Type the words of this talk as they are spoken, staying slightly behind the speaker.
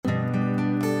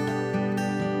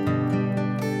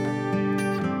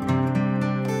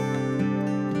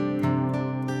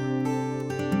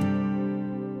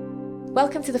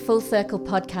Welcome to the Full Circle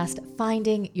podcast,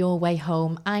 Finding Your Way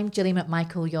Home. I'm Gillian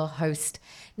McMichael, your host.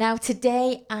 Now,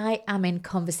 today I am in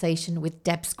conversation with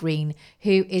Debs Green,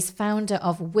 who is founder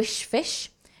of Wishfish,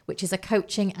 which is a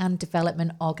coaching and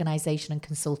development organisation and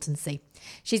consultancy.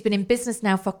 She's been in business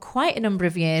now for quite a number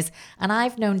of years, and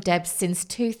I've known Debs since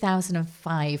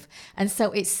 2005. And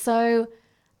so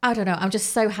I'm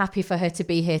just so happy for her to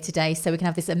be here today so we can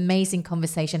have this amazing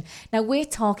conversation. Now, we're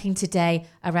talking today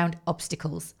around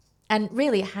obstacles and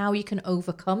really how you can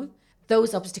overcome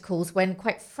those obstacles when,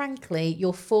 quite frankly,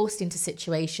 you're forced into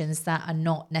situations that are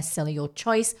not necessarily your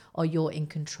choice or you're in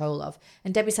control of.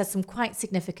 And Debbie's had some quite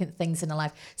significant things in her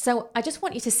life. So I just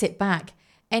want you to sit back,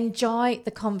 enjoy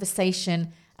the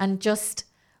conversation, and just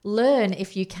learn,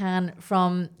 if you can,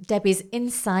 from Debbie's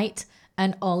insight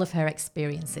and all of her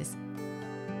experiences.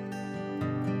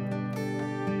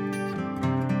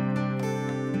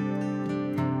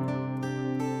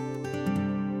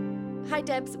 Hi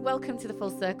Debs, welcome to the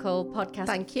Full Circle podcast.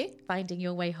 Thank you. Finding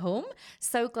Your Way Home.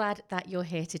 So glad that you're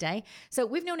here today. So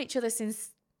we've known each other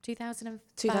since 2005.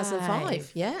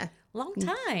 2005, yeah. Long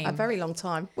time. A very long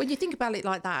time. When you think about it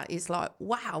like that, it's like,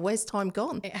 wow, where's time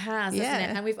gone? It has,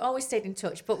 hasn't it? And we've always stayed in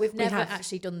touch, but we've never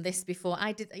actually done this before.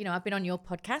 I've been on your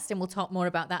podcast and we'll talk more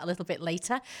about that a little bit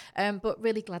later. But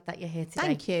really glad that you're here today.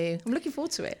 Thank you. I'm looking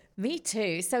forward to it. Me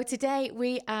too. So today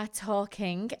we are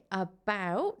talking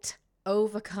about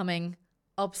overcoming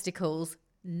obstacles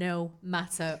no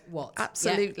matter what.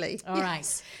 Absolutely. Yeah? All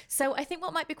right. So I think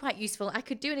what might be quite useful, I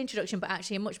could do an introduction, but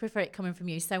actually I much prefer it coming from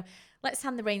you. So let's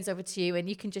hand the reins over to you and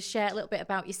you can just share a little bit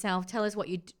about yourself. Tell us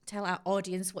tell our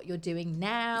audience what you're doing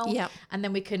now. Yeah. And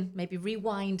then we can maybe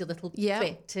rewind a little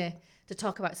bit to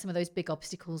talk about some of those big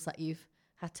obstacles that you've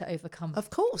had to overcome. Of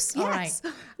course, yes.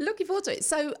 All right. Looking forward to it.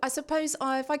 So I suppose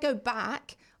if I go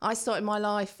back, I started my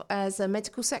life as a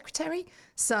medical secretary,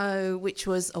 which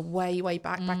was way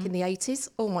back in the 80s.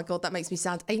 Oh my God, that makes me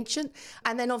sound ancient.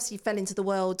 And then obviously fell into the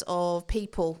world of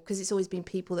people, because it's always been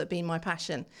people that have been my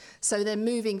passion. So then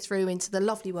moving through into the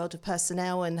lovely world of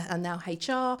personnel and now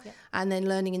HR, and then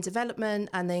learning and development,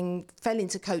 and then fell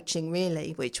into coaching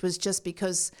really, which was just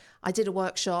because I did a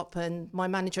workshop and my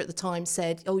manager at the time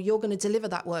said, oh, you're going to deliver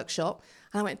that workshop.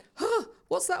 And I went,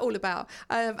 what's that all about?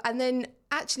 And then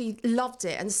actually loved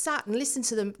it and sat and listened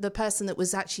to the person that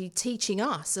was actually teaching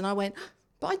us. And I went,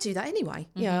 but I do that anyway.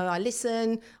 Mm-hmm. You know, I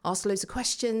listen, ask loads of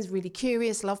questions, really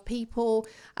curious, love people.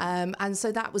 And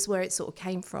so that was where it sort of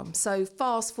came from. So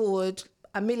fast forward,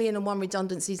 1,000,001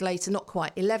 redundancies later, not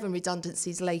quite, 11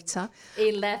 redundancies later.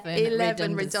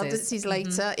 11 redundancies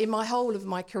later in my whole of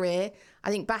my career. I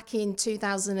think back in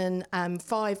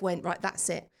 2005 went, right, that's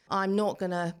it. I'm not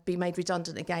going to be made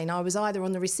redundant again. I was either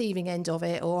on the receiving end of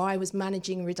it or I was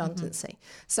managing redundancy.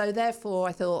 So therefore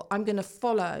I thought I'm going to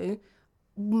follow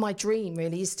my dream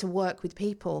really is to work with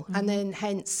people. And then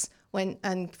hence went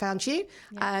and found you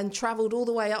and travelled all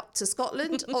the way up to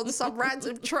Scotland on some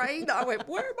random train. I went,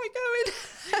 where am I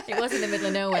going? It was in the middle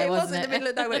of nowhere, wasn't it? It was in the middle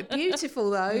of nowhere. Beautiful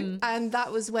though. And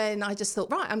that was when I just thought,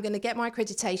 right, I'm going to get my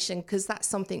accreditation because that's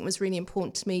something that was really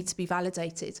important to me to be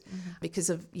validated because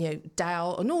of,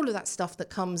 doubt and all of that stuff that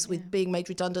comes with being made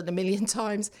redundant 1,000,000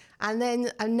 times. And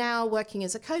then I'm now working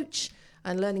as a coach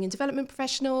and learning and development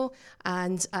professional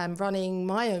and running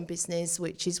my own business,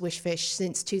 which is Wishfish,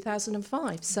 since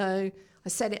 2005. So I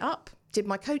set it up, did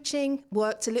my coaching,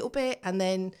 worked a little bit, and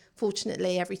then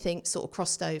fortunately everything sort of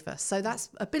crossed over. So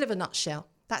that's a bit of a nutshell.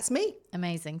 That's me.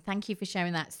 Amazing. Thank you for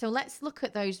sharing that. So let's look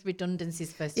at those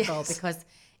redundancies first of all, because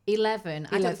 11,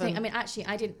 I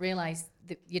didn't realise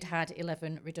that you'd had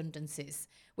 11 redundancies,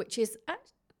 which is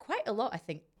quite a lot, I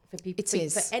think, for people,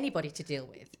 for anybody to deal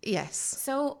with. Yes.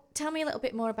 So tell me a little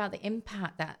bit more about the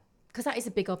impact because that is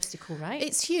a big obstacle, right?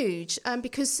 It's huge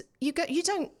because you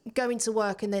don't go into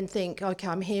work and then think, okay,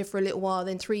 I'm here for a little while,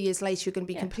 then 3 years later you're going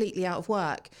to be completely out of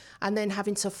work, and then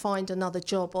having to find another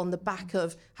job on the back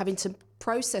of having to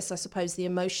process, I suppose, the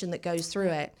emotion that goes through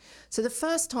it. So the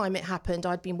first time it happened,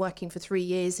 I'd been working for 3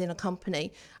 years in a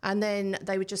company, and then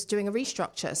they were just doing a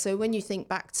restructure. So when you think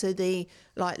back to the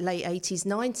late 80s,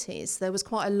 90s, there was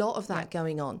quite a lot of that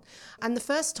going on. And the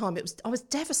first time I was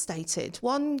devastated.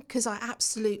 One, because I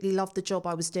absolutely loved the job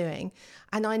I was doing,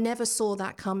 and I never saw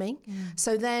that coming.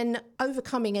 So then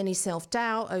overcoming any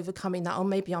self-doubt, overcoming that,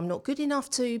 maybe I'm not good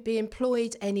enough to be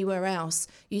employed anywhere else.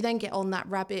 You then get on that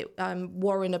rabbit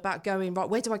warren about going, right,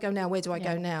 where do I go now? Where do I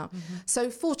go now? So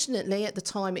fortunately at the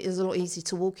time it was a lot easier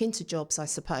to walk into jobs, I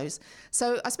suppose.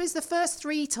 So I suppose the first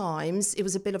 3 times it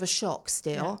was a bit of a shock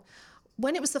still.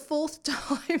 When it was the 4th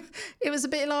time, it was a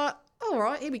bit like, all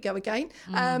right, here we go again.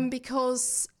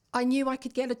 Because I knew I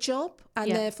could get a job,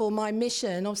 and therefore my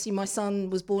mission, obviously my son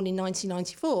was born in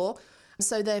 1994,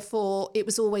 So therefore, it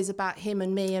was always about him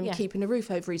and me and keeping a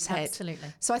roof over his head. Absolutely.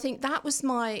 So I think that was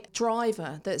my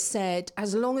driver that said,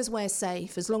 as long as we're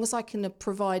safe, as long as I can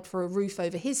provide for a roof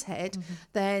over his head,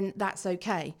 then that's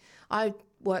okay. I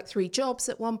worked 3 jobs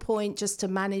at one point just to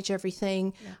manage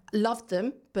everything. Loved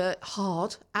them, but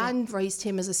hard, and raised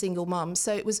him as a single mum.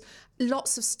 So it was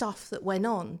lots of stuff that went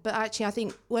on. But actually, I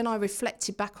think when I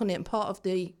reflected back on it, and part of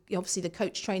obviously the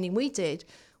coach training we did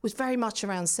was very much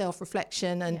around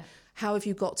self-reflection and how have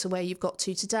you got to where you've got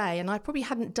to today? And I probably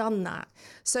hadn't done that.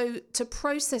 So to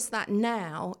process that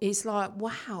now is like,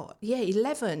 wow,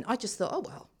 11. I just thought, oh,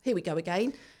 well, here we go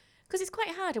again. Because it's quite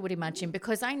hard, I would imagine,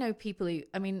 because I know people who,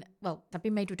 I mean, well, I've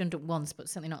been made redundant once, but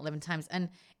certainly not 11 times. And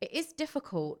it is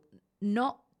difficult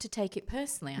not to take it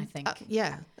personally, I think.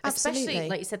 Yeah, absolutely. Especially,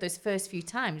 like you said, those first few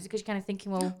times, because you're kind of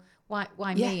thinking, well,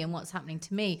 why me and what's happening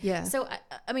to me? Yeah. So,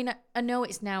 I mean, I know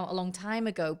it's now a long time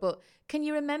ago, but can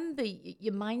you remember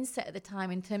your mindset at the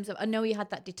time in terms of, I know you had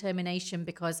that determination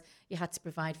because you had to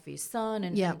provide for your son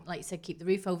and like you said, keep the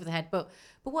roof over the head. But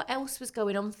what else was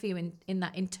going on for you in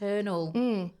that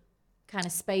internal kind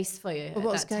of space for you at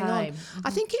that time?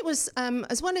 I think it was,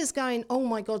 as well as going, oh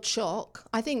my God, shock,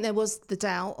 I think there was the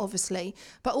doubt, obviously,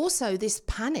 but also this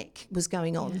panic was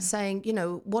going on, saying,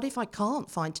 what if I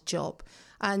can't find a job?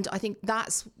 And I think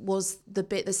that was the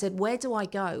bit that said, where do I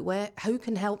go? Who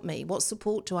can help me? What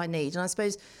support do I need? And I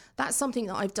suppose that's something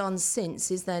that I've done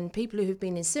since, is then people who've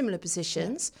been in similar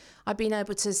positions, I've been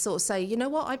able to sort of say, you know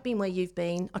what, I've been where you've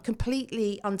been. I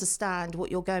completely understand what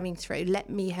you're going through.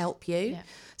 Let me help you. Yeah.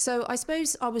 So I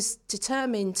suppose I was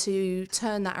determined to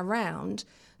turn that around,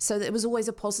 so there was always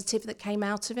a positive that came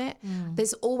out of it.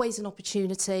 There's always an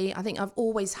opportunity. I think I've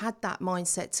always had that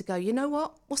mindset to go, you know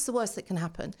what? What's the worst that can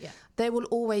happen? Yeah. There will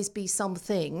always be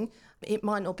something. It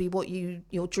might not be what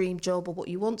your dream job or what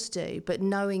you want to do, but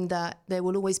knowing that there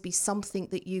will always be something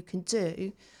that you can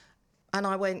do. And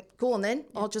I went, go on then,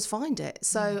 I'll just find it.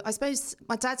 So I suppose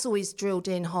my dad's always drilled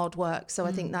in hard work. So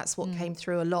I think that's what came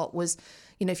through a lot was,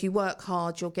 if you work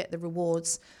hard, you'll get the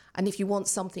rewards. And if you want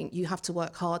something, you have to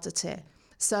work hard at it.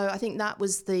 So I think that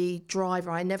was the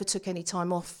driver. I never took any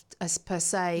time off as per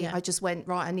se. I just went,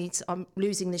 right, I'm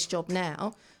losing this job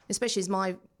now, especially as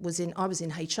I was in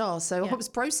HR. So I was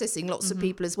processing lots of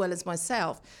people as well as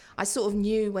myself. I sort of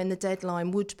knew when the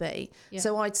deadline would be.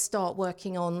 So I'd start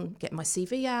working on getting my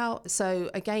CV out.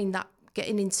 So again, that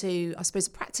getting into, I suppose,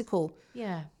 practical.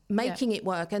 Making it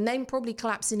work, and then probably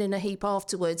collapsing in a heap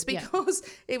afterwards because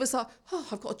it was like, oh,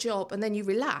 I've got a job, and then you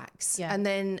relax, and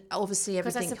then obviously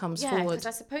everything comes forward. Because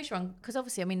I suppose you're on, because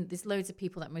obviously, I mean, there's loads of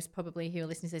people that most probably who are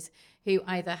listening to this who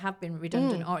either have been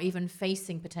redundant or even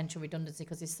facing potential redundancy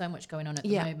because there's so much going on at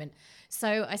the moment.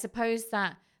 So I suppose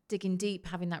that digging deep,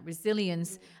 having that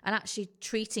resilience, and actually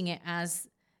treating it as,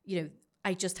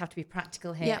 I just have to be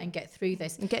practical here and get through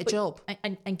this. And get a job.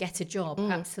 And get a job,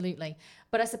 absolutely.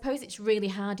 But I suppose it's really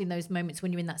hard in those moments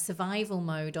when you're in that survival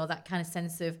mode or that kind of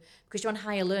sense of, because you're on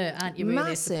high alert, aren't you, really,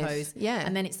 Massive. I suppose? Yeah.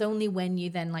 And then it's only when you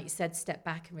then, like you said, step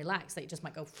back and relax that you just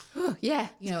might go,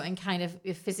 and kind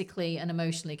of physically and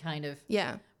emotionally kind of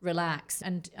relax.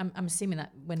 And I'm assuming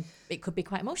that when it could be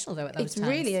quite emotional, though, at those times.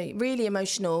 It's really, really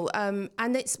emotional. And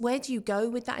it's, where do you go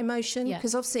with that emotion?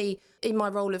 Because obviously in my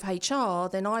role of HR,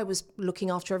 then I was looking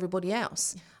after everybody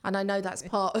else. And I know that's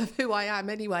part of who I am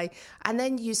anyway. And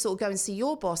then you sort of go and see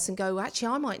your boss and go, actually,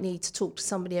 I might need to talk to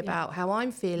somebody about how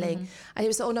I'm feeling. And it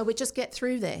was, oh no, we'll just get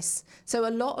through this. So a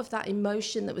lot of that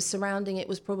emotion that was surrounding it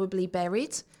was probably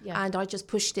buried. And I just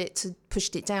pushed it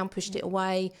down, pushed it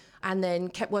away, and then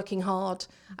kept working hard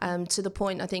to the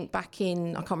point, I think back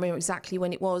in, I can't remember exactly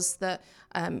when it was, that,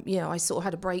 I sort of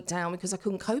had a breakdown because I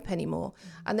couldn't cope anymore.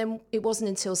 And then it wasn't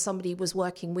until somebody was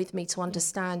working with me to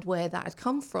understand where that had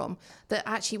come from that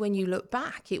actually, when you look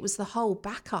back, it was the whole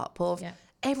backup of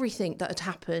everything that had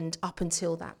happened up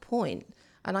until that point.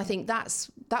 And I think that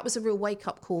was a real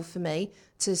wake-up call for me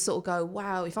to sort of go,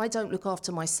 wow, if I don't look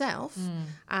after myself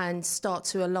and start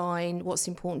to align what's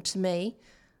important to me,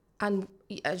 and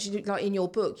as you, like in your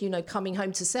book, coming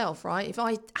home to self, right? If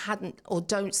I hadn't or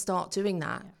don't start doing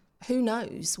that, who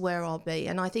knows where I'll be?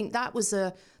 And I think that was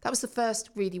the first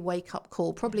really wake-up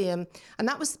call, probably, and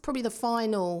that was probably the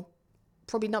final.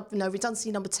 Probably redundancy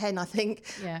number 10, I think.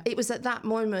 It was at that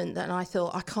moment that I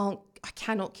thought, I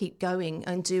cannot keep going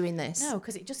and doing this. No,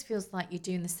 because it just feels like you're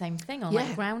doing the same thing on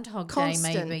like Groundhog Day,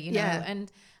 maybe,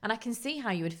 and I can see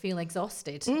how you would feel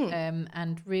exhausted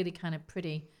and really kind of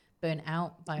pretty burnt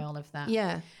out by all of that.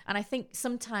 And I think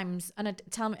sometimes, and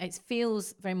tell me, it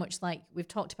feels very much like we've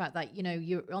talked about that,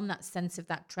 you're on that sense of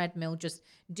that treadmill, just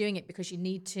doing it because you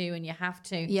need to and you have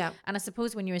to. And I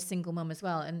suppose when you're a single mum as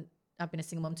well, and I've been a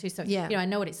single mum too, so I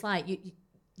know what it's like.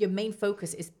 your main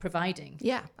focus is providing.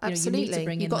 Yeah, You absolutely. need to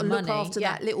bring You've in got the to look money. after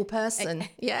that little person.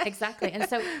 Yeah, Exactly. And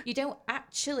so you don't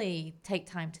actually take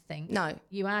time to think. No.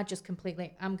 You are just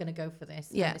completely, I'm going to go for this.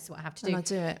 Yeah. And this is what I have to do. And I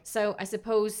do it. So I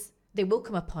suppose there will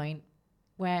come a point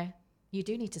where you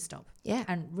do need to stop. Yeah.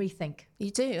 And rethink.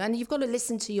 You do. And you've got to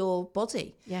listen to your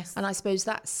body. Yes. And I suppose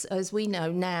that's, as we know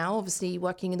now, obviously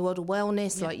working in the world of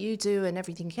wellness like you do and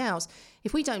everything else,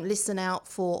 if we don't listen out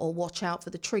for or watch out for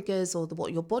the triggers or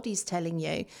what your body's telling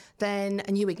you, then,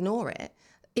 and you ignore it,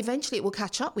 eventually it will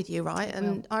catch up with you, right?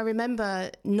 And I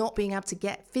remember not being able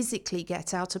to physically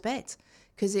get out of bed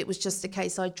because it was just a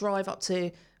case I'd drive up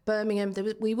to Birmingham.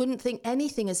 We wouldn't think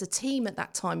anything as a team at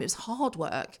that time. It was hard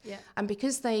work. Yeah. And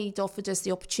because they'd offered us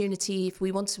the opportunity, if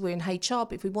we wanted, we're in HR,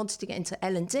 but if we wanted to get into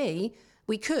L&D,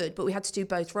 we could, but we had to do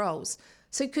both roles.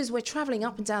 So because we're travelling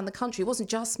up and down the country, it wasn't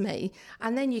just me.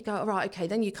 And then you go, all right, okay,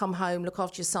 then you come home, look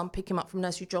after your son, pick him up from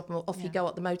nursery, drop him off, you go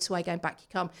up the motorway, going back, you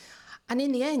come. And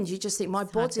in the end, you just think my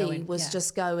body was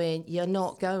just going, you're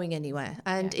not going anywhere.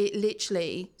 And it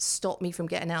literally stopped me from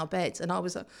getting out of bed. And I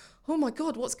was like, oh my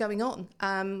God, what's going on?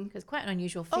 It's quite an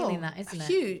unusual feeling, that, isn't it?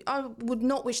 Huge. I would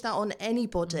not wish that on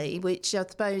anybody, which I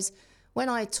suppose when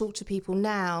I talk to people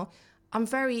now, I'm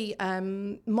very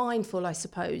mindful, I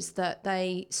suppose, that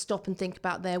they stop and think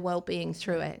about their well-being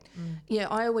through it.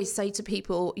 I always say to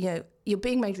people, you're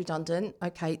being made redundant.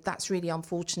 Okay, that's really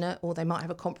unfortunate. Or they might have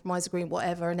a compromise agreement,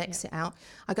 whatever, and exit out.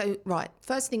 I go, right,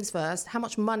 first things first, how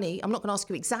much money? I'm not going to ask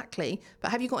you exactly,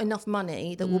 but have you got enough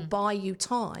money that will buy you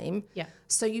time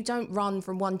so you don't run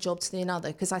from one job to the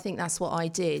other? Because I think that's what I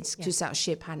did, just out of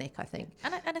sheer panic, I think.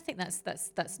 And I think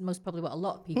that's most probably what a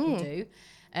lot of people do.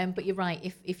 But you're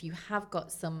right. If you have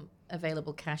got some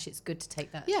available cash, it's good to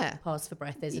take that pause for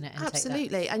breath, isn't it? And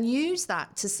absolutely. And use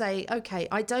that to say, okay,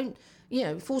 I don't,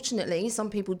 fortunately, some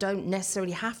people don't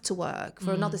necessarily have to work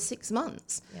for another 6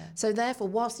 months. Yeah. So therefore,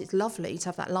 whilst it's lovely to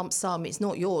have that lump sum, it's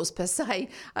not yours per se.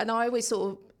 And I always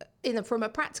sort of, from a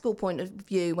practical point of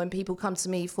view, when people come to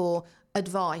me for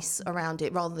advice around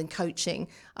it rather than coaching,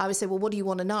 I would say, well, what do you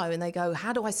want to know? And they go,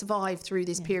 how do I survive through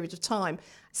this period of time?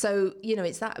 So,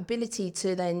 it's that ability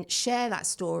to then share that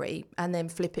story and then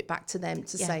flip it back to them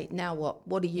to say, now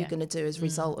what are you going to do as a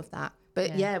result of that?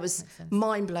 But it was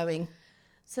mind blowing.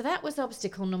 So that was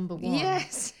obstacle number one.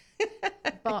 Yes.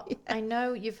 But I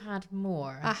know you've had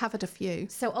more. I have had a few.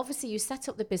 So obviously you set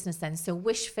up the business then. So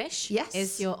Wish Fish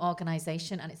is your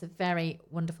organisation, and it's a very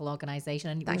wonderful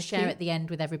organisation. And we'll share at the end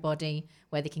with everybody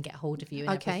where they can get hold of you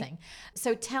and everything.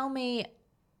 So tell me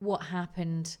what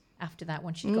happened after that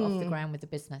once you got off the ground with the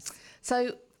business.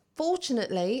 So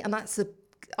fortunately, and I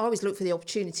always look for the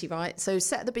opportunity, right? So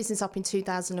set the business up in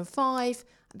 2005,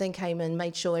 then came and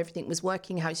made sure everything was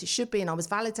working how it should be, and I was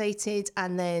validated.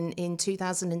 And then in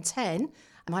 2010,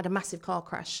 I had a massive car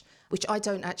crash, which I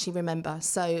don't actually remember.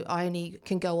 So I only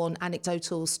can go on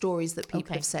anecdotal stories that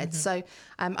people have said. So,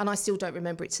 and I still don't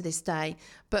remember it to this day.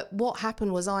 But what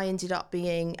happened was I ended up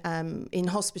being in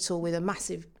hospital with a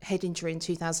massive head injury in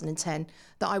 2010,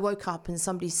 that I woke up and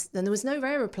there was no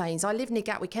aeroplanes. I live near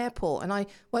Gatwick Airport, and I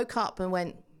woke up and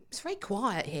went, it's very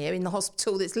quiet here in the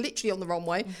hospital. That's literally on the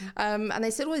runway. And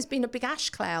they said, there's been a big ash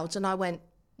cloud. And I went,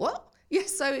 what? Yeah,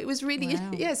 so it was really,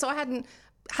 so I hadn't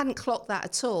clocked that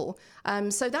at all.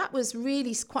 So that was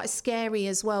really quite scary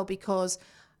as well, because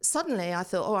suddenly I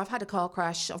thought, I've had a car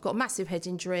crash. I've got a massive head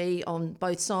injury on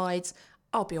both sides.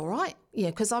 I'll be all right.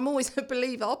 Because I'm always a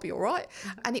believer, I'll be all right.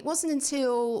 And it wasn't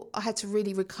until I had to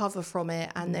really recover from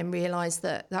it and then realise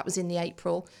that was in the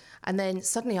April. And then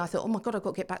suddenly I thought, oh my God, I've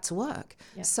got to get back to work.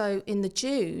 Yeah. So in the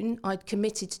June, I'd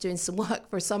committed to doing some work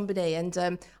for somebody,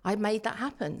 and I made that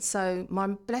happen. So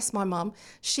bless my mum,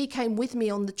 she came with me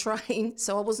on the train,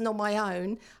 so I wasn't on my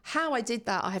own. How I did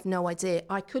that, I have no idea.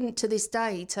 I couldn't to this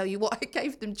day tell you what I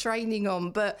gave them training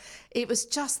on, but it was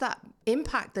just that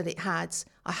impact that it had.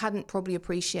 I hadn't probably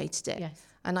appreciated it. Yes.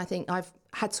 And I think I've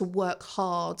had to work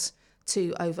hard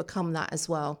to overcome that as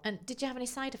well. And did you have any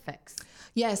side effects?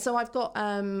 Yeah, so I've got,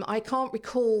 I can't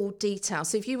recall details.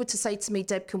 So if you were to say to me,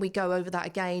 Deb, can we go over that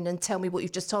again and tell me what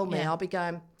you've just told me? I'll be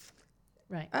going,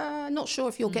 right. Not sure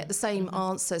if you'll get the same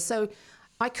answer. So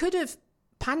I could have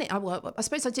panicked. I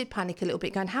suppose I did panic a little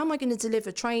bit, going, how am I going to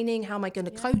deliver training? How am I going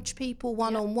to coach people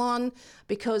one-on-one?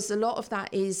 Because a lot of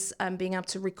that is being able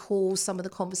to recall some of the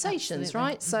conversations,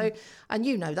 right? So, and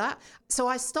you know that. So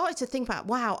I started to think about,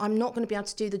 wow, I'm not going to be able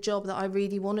to do the job that I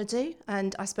really want to do.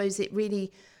 And I suppose it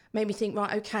really made me think,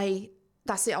 right, okay,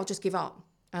 that's it, I'll just give up.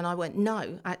 And I went,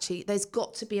 no, actually, there's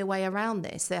got to be a way around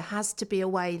this. There has to be a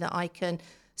way that I can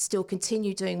still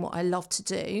continue doing what I love to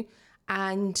do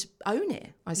and own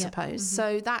it, I suppose.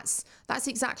 So that's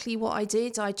exactly what I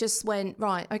did. I just went,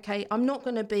 right, okay, I'm not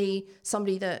going to be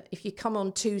somebody that if you come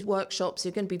on 2 workshops,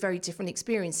 you're going to be very different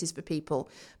experiences for people.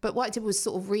 But what I did was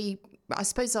sort of I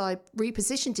suppose I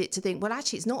repositioned it to think, well,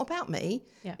 actually, it's not about me.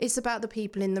 Yeah. It's about the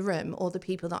people in the room or the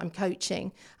people that I'm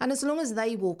coaching. And as long as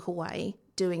they walk away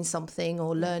doing something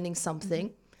or learning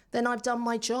something, then I've done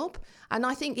my job. And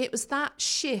I think it was that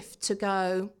shift to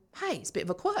go, hey, it's a bit of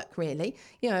a quirk, really.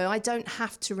 I don't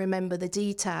have to remember the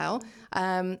detail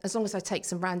as long as I take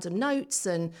some random notes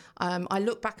and I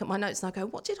look back at my notes and I go,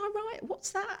 what did I write?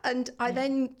 What's that? And I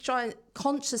then try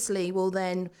consciously will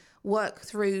then work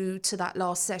through to that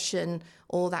last session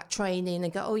or that training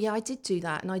and go, oh, yeah, I did do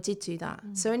that and I did do that.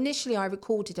 So initially I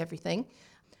recorded everything,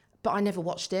 but I never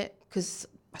watched it because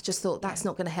I just thought that's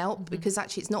not going to help because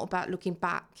actually it's not about looking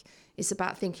back. It's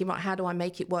about thinking, right, how do I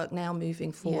make it work now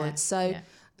moving forward?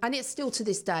 And it's still to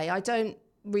this day, I don't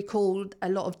recall a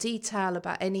lot of detail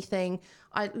about anything.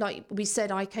 Like we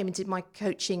said, I came and did my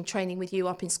coaching training with you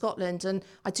up in Scotland, and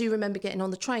I do remember getting on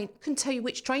the train. Couldn't tell you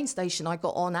which train station I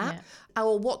got on at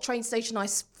or what train station I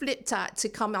flipped at to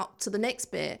come up to the next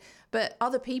bit. But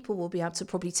other people will be able to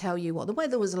probably tell you what the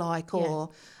weather was like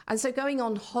and so going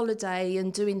on holiday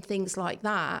and doing things like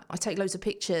that, I take loads of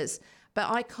pictures, but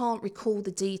I can't recall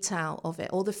the detail of it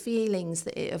or the feelings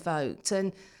that it evoked.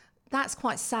 And that's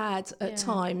quite sad at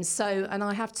times. So, and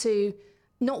I have to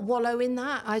not wallow in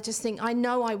that. I just think, I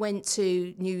know I went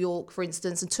to New York, for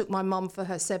instance, and took my mum for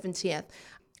her 70th.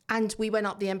 And we went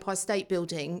up the Empire State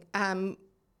Building.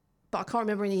 But I can't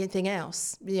remember anything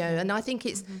else, and I think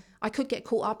it's, I could get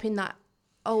caught up in that,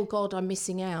 oh God, I'm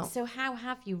missing out. So how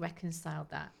have you reconciled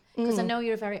that? Because I know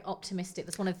you're very optimistic.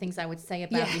 That's one of the things I would say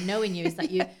about you, knowing you, is that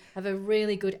you have a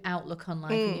really good outlook on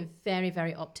life and you're very,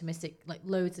 very optimistic, like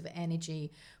loads of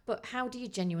energy. But how do you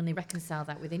genuinely reconcile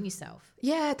that within yourself?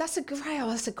 Yeah, that's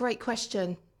a great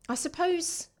question. I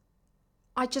suppose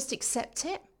I just accept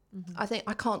it. I think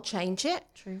I can't change it.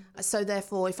 True. So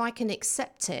therefore, if I can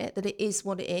accept it, that it is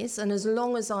what it is, and as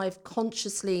long as I've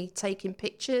consciously taken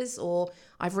pictures or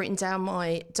I've written down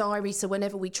my diary, so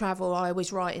whenever we travel, I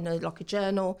always write in a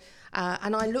journal,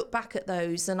 and I look back at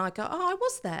those and I go, oh, I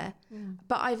was there.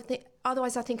 But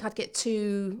otherwise I think I'd get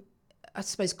too, I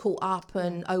suppose, caught up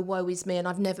and, oh, woe is me, and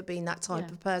I've never been that type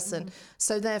of person.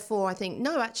 So therefore I think,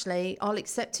 no, actually, I'll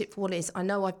accept it for what it is. I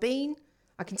know I've been.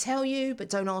 I can tell you, but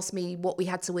don't ask me what we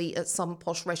had to eat at some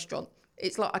posh restaurant.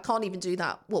 It's like I can't even do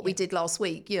that. What we did last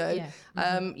week,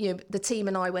 the team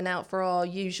and I went out for our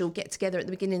usual get together at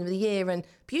the beginning of the year, and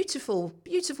beautiful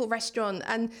restaurant,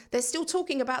 and they're still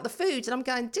talking about the food, and I'm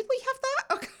going, did we have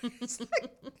that? It's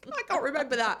like, I can't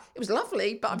remember that. It was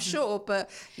lovely, but I'm sure. But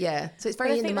yeah, so it's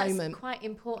very in the moment. That's quite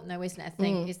important, though, isn't it? I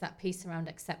think is that piece around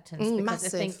acceptance, because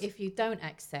massive. I think if you don't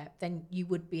accept, then you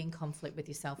would be in conflict with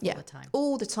yourself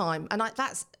all the time, and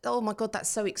that's, oh my God, that's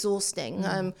so exhausting.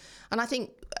 And I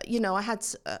think, I had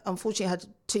unfortunately I had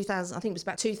 2000, I think it was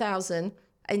about 2000,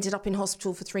 ended up in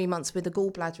hospital for 3 months with a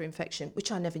gallbladder infection,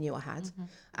 which I never knew I had,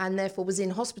 and therefore was in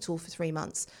hospital for 3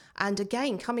 months. And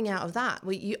again, coming out of that,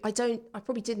 I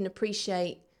probably didn't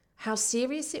appreciate how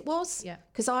serious it was,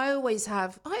 because I always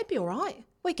have, oh, it'd be all right,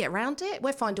 we'll get around it,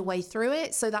 we'll find a way through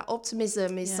it. So that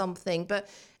optimism is something, but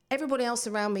everybody else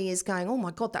around me is going, oh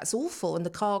my God, that's awful, and the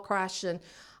car crash, and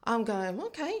I'm going,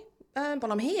 okay,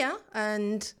 but I'm here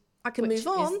and I can move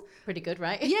on. Is pretty good,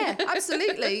 right? Yeah,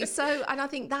 absolutely. So, and I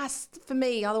think that's for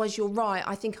me. Otherwise, you're right.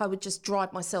 I think I would just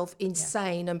drive myself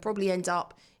insane and probably end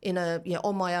up in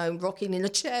on my own, rocking in a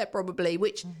chair probably,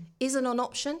 which isn't an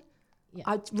option. Yeah.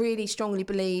 I really strongly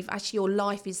believe actually your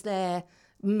life is there.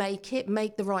 Make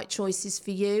the right choices for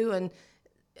you, and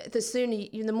the sooner,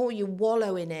 the more you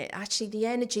wallow in it, actually the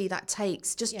energy that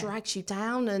takes just drags you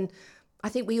down. And I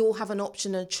think we all have an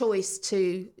option and a choice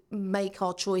to make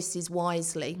our choices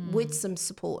wisely with some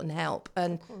support and help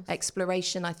and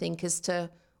exploration, I think, as to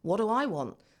what do I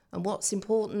want and what's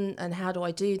important and how do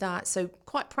I do that. So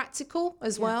quite practical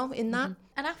as well in that.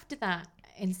 And after that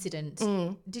incident,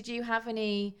 did you have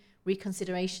any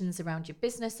reconsiderations around your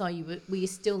business, or were you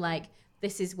still like,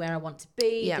 this is where I want to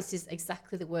be. Yeah. This is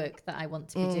exactly the work that I want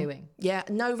to be doing. Yeah,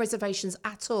 no reservations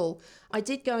at all. I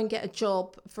did go and get a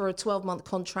job for a 12-month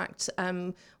contract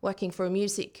working for a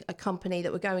music company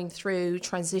that were going through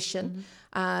transition.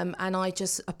 And I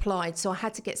just applied. So I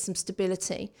had to get some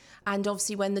stability. And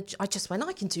obviously I just went,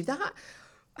 I can do that.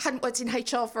 I hadn't worked in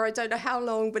HR for I don't know how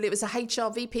long, but it was a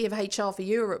VP of HR for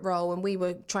Europe role, and we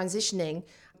were transitioning.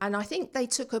 And I think they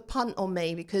took a punt on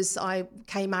me because I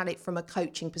came at it from a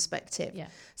coaching perspective. Yeah.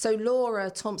 So Laura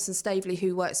Thompson-Staveley,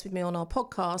 who works with me on our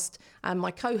podcast and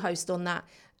my co-host on that,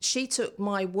 she took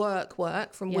my work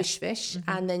from Wishfish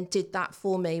and then did that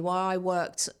for me while I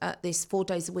worked at this 4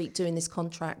 days a week doing this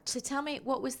contract. So tell me,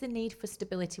 what was the need for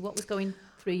stability? What was going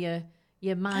through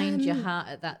your mind, your heart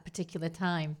at that particular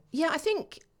time? Yeah, I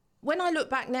think when I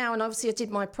look back now, and obviously I did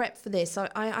my prep for this,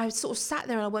 I sort of sat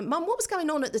there and I went, Mum, what was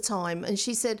going on at the time? And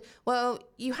she said, well,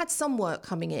 you had some work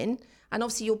coming in, and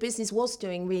obviously your business was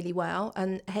doing really well,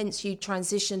 and hence you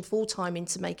transitioned full-time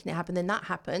into making it happen. Then that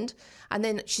happened. And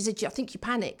then she said, I think you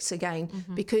panicked again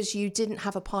because you didn't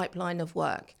have a pipeline of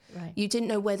work. Right. You didn't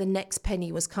know where the next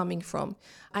penny was coming from.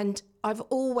 And I've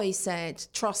always said,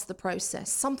 trust the process.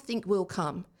 Something will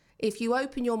come. If you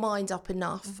open your mind up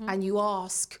enough and you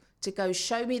ask to go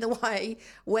show me the way,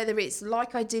 whether it's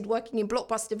like I did working in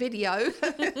Blockbuster Video,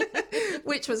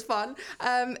 which was fun,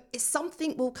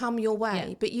 something will come your way.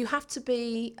 Yeah. But you have to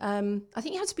be, I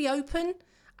think you have to be open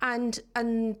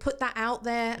and put that out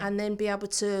there and then be able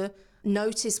to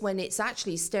notice when it's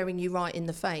actually staring you right in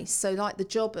the face. So like the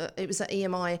job, it was at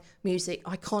EMI Music,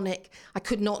 iconic. I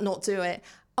could not do it.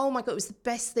 Oh my God, it was the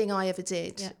best thing I ever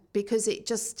did because it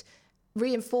just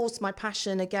reinforced my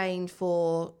passion again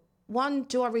for, one,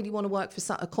 do I really want to work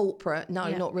for a corporate? No,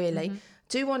 not really.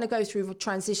 Do you want to go through a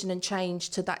transition and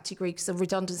change to that degree because of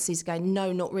redundancies again?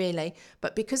 No, not really.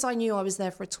 But because I knew I was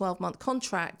there for a 12-month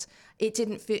contract,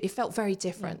 it felt very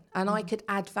different. And I could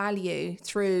add value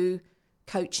through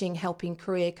coaching, helping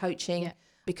career coaching,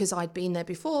 because I'd been there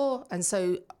before. And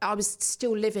so I was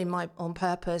still living on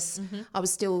purpose. I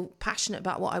was still passionate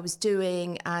about what I was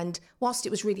doing. And whilst it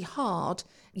was really hard,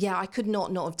 I could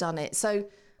not have done it. So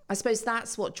I suppose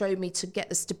that's what drove me to get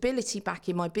the stability back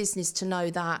in my business, to know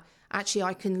that actually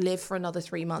I can live for another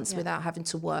 3 months without having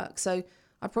to work. So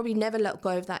I probably never let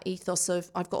go of that ethos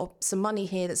of I've got some money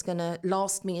here that's going to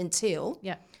last me until.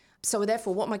 Yeah. So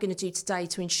therefore, what am I going to do today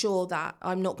to ensure that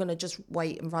I'm not going to just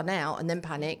wait and run out and then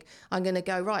panic? I'm going to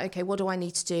go, right, okay, what do I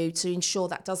need to do to ensure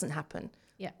that doesn't happen?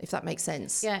 Yeah. If that makes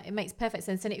sense. Yeah, it makes perfect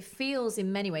sense. And it feels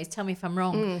in many ways, tell me if I'm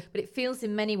wrong, but it feels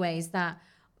in many ways that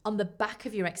on the back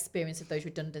of your experience of those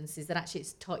redundancies, that actually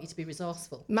it's taught you to be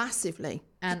resourceful. Massively.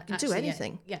 And you can do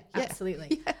anything. Yeah,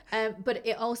 absolutely. But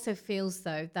it also feels,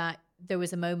 though, that there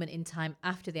was a moment in time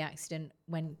after the accident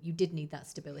when you did need that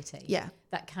stability. Yeah.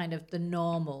 That kind of the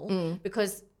normal.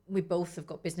 Because we both have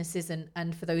got businesses,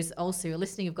 and for those also who are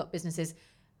listening who've got businesses,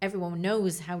 everyone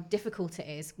knows how difficult it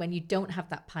is when you don't have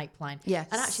that pipeline. Yes.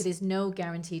 And actually there's no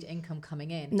guaranteed income coming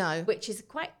in. No. Which is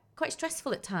quite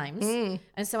stressful at times.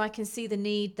 And so I can see the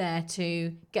need there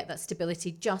to get that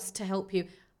stability just to help you.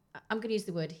 I'm going to use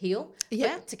the word heal.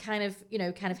 Yeah. To kind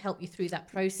of help you through that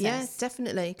process. Yeah,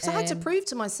 definitely. Because I had to prove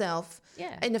to myself,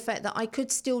 in effect, that I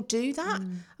could still do that.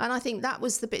 And I think that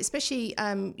was the bit, especially,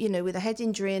 with a head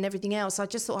injury and everything else, I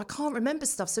just thought, I can't remember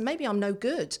stuff. So maybe I'm no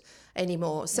good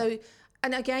anymore. So,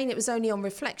 and again, it was only on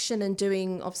reflection and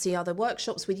doing obviously other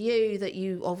workshops with you that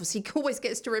you obviously always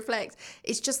gets to reflect.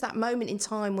 It's just that moment in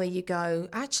time where you go,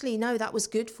 actually, no, that was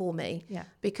good for me. Yeah.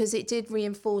 Because it did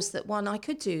reinforce that, one, I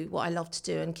could do what I love to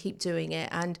do and keep doing it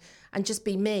and just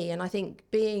be me. And I think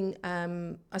being,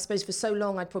 I suppose for so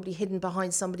long, I'd probably hidden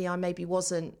behind somebody I maybe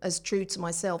wasn't as true to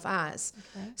myself as.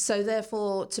 Okay. So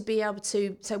therefore, to be able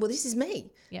to say, well, this is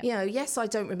me. Yeah. Yes, I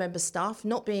don't remember stuff,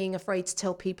 not being afraid to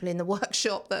tell people in the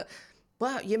workshop that,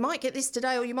 well, you might get this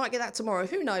today or you might get that tomorrow.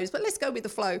 Who knows? But let's go with the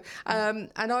flow. And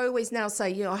I always now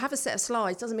say, I have a set of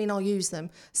slides. Doesn't mean I'll use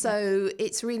them. So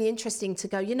it's really interesting to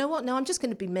go, you know what? No, I'm just going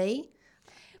to be me.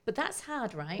 But that's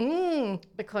hard, right?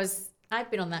 Because I've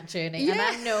been on that journey and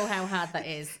I know how hard that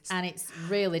is. And it's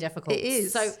really difficult. It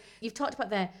is. So you've talked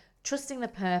about there, trusting the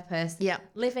purpose,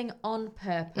 living on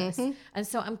purpose. And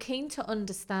so I'm keen to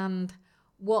understand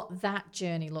what that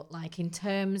journey looked like in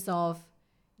terms of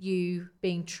you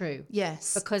being true.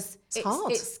 Yes. Because it's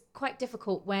hard. It's quite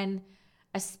difficult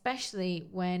especially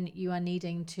when you are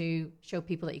needing to show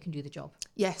people that you can do the job.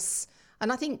 Yes.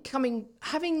 And I think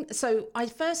so I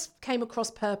first came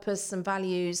across purpose and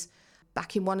values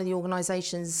back in one of the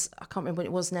organisations. I can't remember when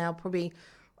it was now, probably,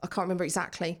 I can't remember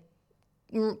exactly,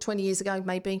 20 years ago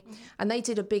maybe. And they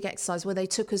did a big exercise where they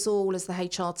took us all as the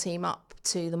HR team up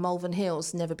to the Malvern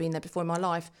Hills, never been there before in my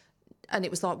life. And it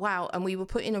was like, wow. And we were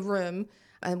put in a room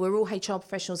and we're all HR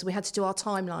professionals. We had to do our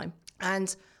timeline.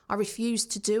 And I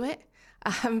refused to do it.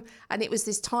 And it was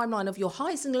this timeline of your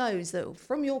highs and lows that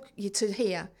from you to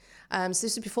here. So this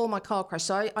was before my car crash.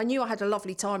 So I knew I had a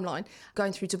lovely timeline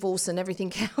going through divorce and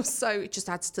everything else. So it just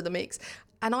adds to the mix.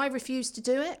 And I refused to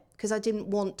do it because I didn't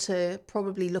want to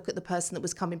probably look at the person that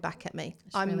was coming back at me.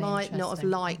 I might not have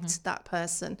liked that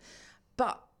person.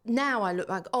 But now I look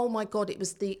like, oh my God, it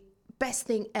was the best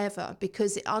thing ever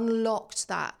because it unlocked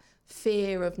that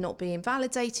fear of not being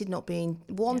validated, not being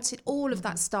wanted. All of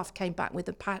that stuff came back with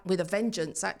a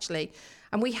vengeance, actually.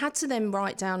 And we had to then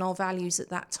write down our values at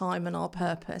that time and our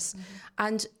purpose.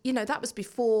 And, that was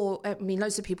before,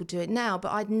 loads of people do it now,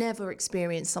 but I'd never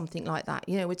experienced something like that.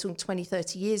 We're talking 20,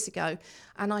 30 years ago.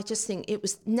 And I just think it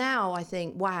was, now I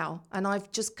think, wow. And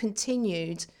I've just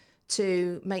continued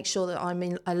to make sure that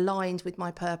I'm aligned with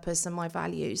my purpose and my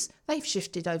values. They've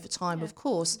shifted over time, of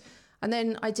course. And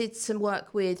then I did some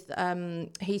work with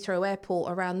Heathrow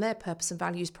Airport around their purpose and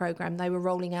values program they were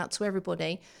rolling out to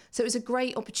everybody. So it was a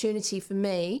great opportunity for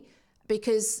me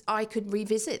because I could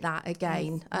revisit that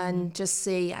again and just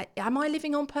see, am I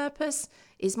living on purpose?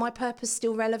 Is my purpose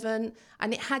still relevant?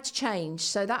 And it had changed.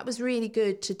 So that was really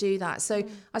good to do that. So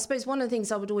I suppose one of the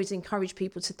things I would always encourage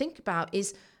people to think about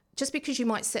is just because you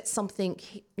might set something,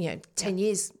 10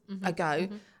 years ago,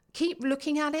 keep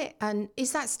looking at it, and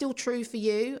is that still true for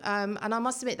you? And I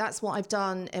must admit, that's what I've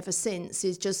done ever since,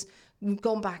 is just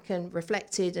gone back and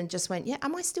reflected and just went,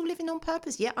 am I still living on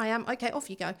purpose? Yeah, I am. Okay, off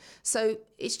you go. So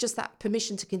it's just that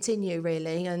permission to continue,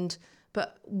 really,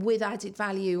 but with added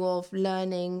value of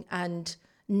learning and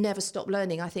never stop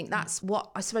learning. I think that's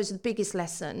what, I suppose, the biggest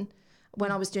lesson when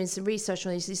I was doing some research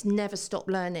on this is never stop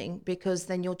learning, because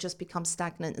then you'll just become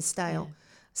stagnant and stale. Yeah.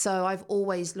 So I've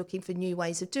always looking for new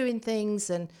ways of doing things.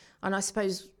 And I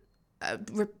suppose,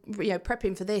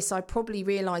 prepping for this, I probably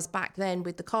realised back then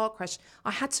with the car crash,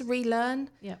 I had to relearn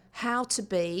how to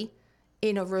be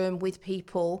in a room with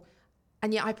people.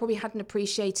 And yet I probably hadn't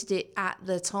appreciated it at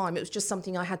the time. It was just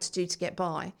something I had to do to get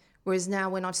by. Whereas now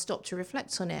when I've stopped to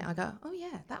reflect on it, I go, oh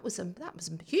yeah, that was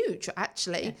huge,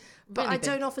 actually. Yeah, but really I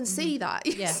don't often see that.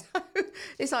 Yeah. So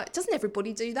it's like, doesn't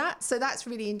everybody do that? So that's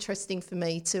really interesting for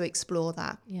me to explore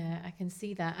that. Yeah, I can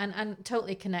see that and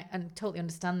totally connect and totally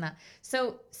understand that.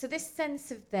 So this sense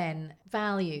of then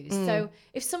values. So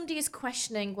if somebody is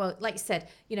questioning, well, like you said,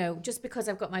 just because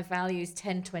I've got my values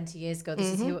 10, 20 years ago,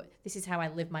 this is how I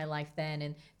live my life then,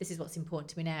 and this is what's important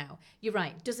to me now. You're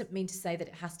right. Doesn't mean to say that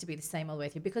it has to be the same all the way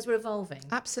through, because we're evolving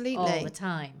all the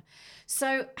time.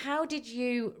 So how did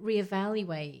you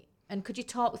reevaluate? And could you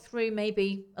talk through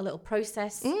maybe a little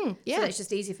process so that it's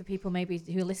just easier for people maybe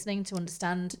who are listening to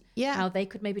understand how they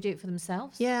could maybe do it for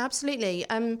themselves? Yeah, absolutely.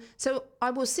 So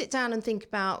I will sit down and think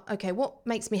about, okay, what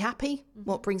makes me happy?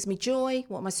 What brings me joy?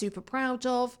 What am I super proud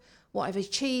of? What I've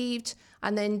achieved?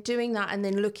 And then doing that and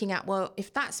then looking at, well,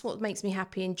 if that's what makes me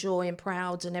happy and joy and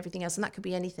proud and everything else, and that could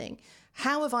be anything,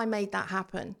 how have I made that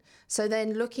happen? So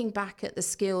then looking back at the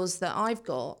skills that I've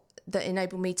got that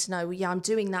enable me to know, I'm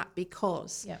doing that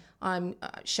because I'm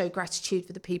show gratitude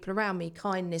for the people around me,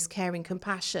 kindness, caring,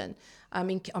 compassion.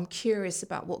 I'm curious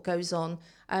about what goes on.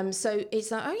 So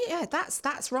it's like, oh yeah,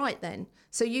 that's right then.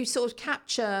 So you sort of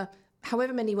capture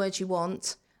however many words you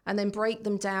want and then break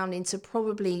them down into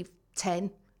probably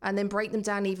 10, and then break them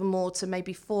down even more to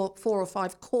maybe four or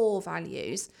five core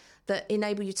values that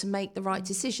enable you to make the right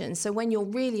decisions. So when you're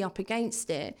really up against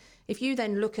it, if you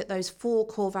then look at those 4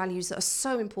 core values that are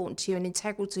so important to you and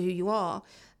integral to who you are,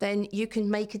 then you can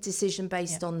make a decision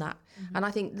based on that. And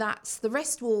I think that's, the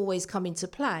rest will always come into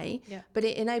play, but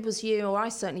it enables you, or I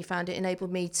certainly found it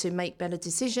enabled me to make better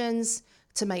decisions,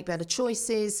 to make better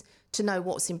choices, to know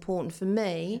what's important for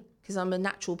me, because I'm a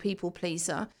natural people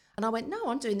pleaser. And I went, no,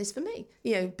 I'm doing this for me,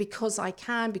 because I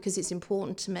can, because it's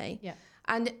important to me. Yeah.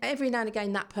 And every now and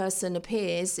again, that person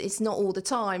appears. It's not all the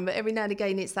time, but every now and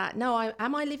again, it's that, no,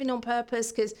 am I living on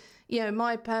purpose? Because,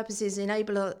 my purpose is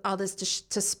enable others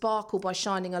to sparkle by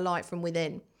shining a light from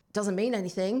within. Doesn't mean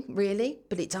anything, really,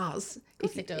 but it does.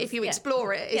 If you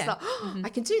explore it, it's like, I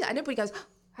can do that. And everybody goes,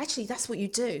 actually, that's what you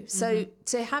do. So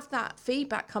to have that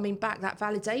feedback coming back, that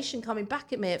validation coming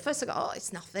back at me, at first I go, oh,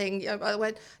 it's nothing. I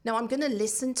went, no, I'm going to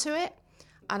listen to it,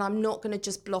 and I'm not going to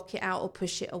just block it out or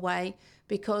push it away,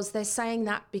 because they're saying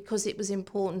that because it was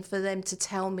important for them to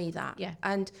tell me that. Yeah.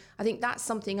 And I think that's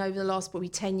something over the last probably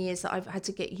 10 years that I've had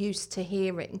to get used to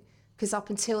hearing, because up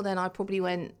until then I probably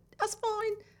went, that's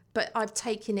fine. But I've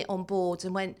taken it on board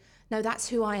and went, no, that's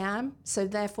who I am. So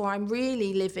therefore I'm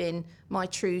really living my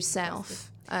true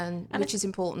self, and which is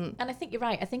important. And I think you're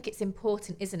right. I think it's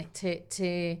important, isn't it,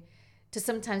 to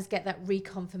sometimes get that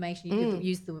reconfirmation. You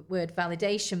use the word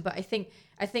validation, but I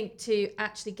think to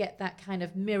actually get that kind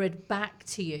of mirrored back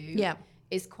to you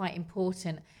is quite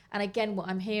important. And again, what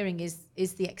I'm hearing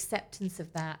is the acceptance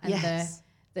of that, and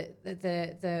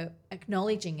the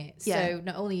acknowledging it. So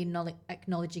not only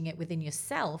acknowledging it within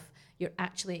yourself, you're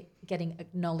actually getting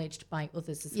acknowledged by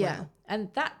others as well.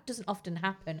 And that doesn't often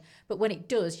happen, but when it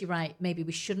does, you're right, maybe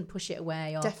we shouldn't push it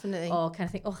away, or definitely, or kind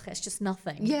of think, oh, it's just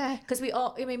nothing. Because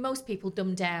most people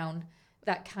dumb down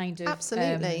that kind of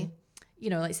absolutely.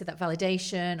 like I said, that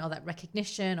validation or that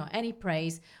recognition or any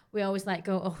praise, we always like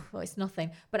go, oh, well, it's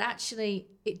nothing. But actually,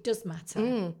 it does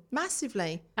matter.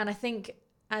 Massively. And I think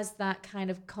as that kind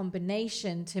of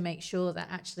combination to make sure that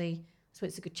actually, so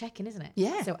it's a good check-in, isn't it?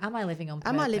 Yeah. So am I living on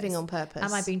purpose? Am I living on purpose?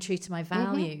 Am I being true to my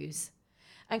values?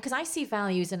 And because I see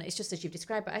values, and it's just as you've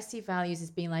described, but I see values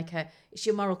as being like it's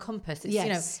your moral compass.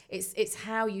 It's, it's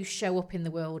how you show up in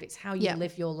the world. It's how you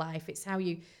live your life. It's how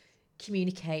you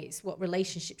communicate. It's what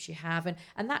relationships you have.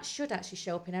 And that should actually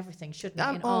show up in everything, shouldn't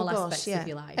it? In all aspects of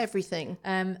your life. Everything.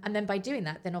 And then by doing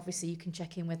that, then obviously you can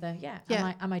check in with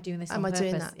am I doing this on purpose?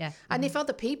 Doing that? Yeah. And if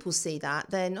other people see that,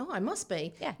 then, I must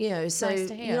be. Yeah. So nice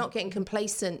to hear. You're not getting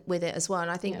complacent with it as well. And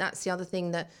I think that's the other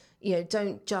thing that,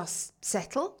 don't just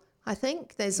settle. I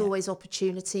think there's always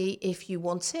opportunity if you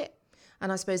want it.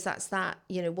 And I suppose that's that,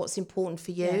 what's important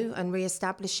for you and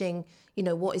reestablishing,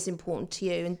 what is important to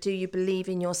you. And do you believe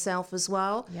in yourself as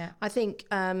well? Yeah. I think,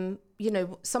 some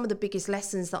of the biggest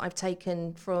lessons that I've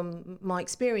taken from my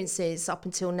experiences up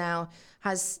until now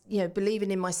has, believing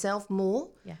in myself more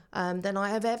than I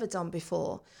have ever done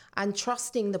before, and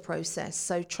trusting the process.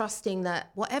 So trusting that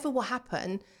whatever will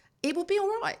happen, it will be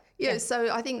all right.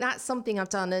 So I think that's something I've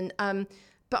done.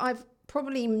 But I've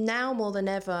probably now more than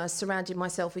ever surrounded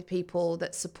myself with people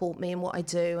that support me in what I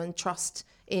do and trust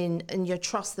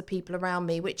trust the people around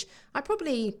me, which I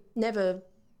probably never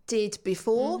did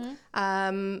before.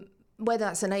 Whether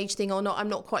that's an age thing or not, I'm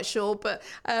not quite sure. But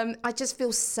I just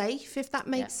feel safe, if that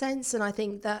makes sense. And I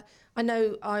think that I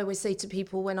always say to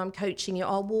people when I'm coaching you,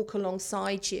 I'll walk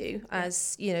alongside you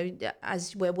as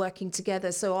we're working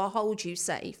together. So I'll hold you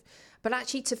safe. But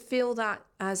actually to feel that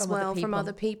as from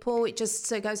other people, it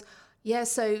just goes,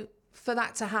 so for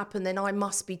that to happen, then I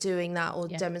must be doing that or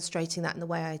demonstrating that in the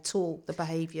way I talk, the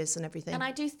behaviours and everything. And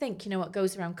I do think, what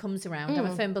goes around comes around. I'm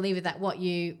a firm believer that what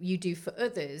you do for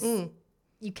others,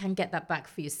 you can get that back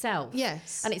for yourself.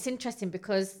 Yes. And it's interesting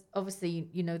because obviously,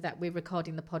 that we're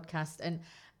recording the podcast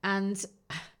and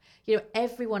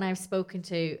everyone I've spoken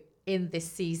to in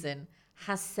this season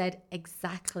has said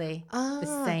exactly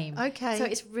the same. Okay. So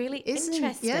it's really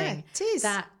interesting. Yeah, it is.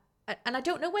 That, and I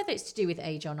don't know whether it's to do with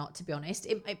age or not, to be honest.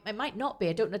 It might not be.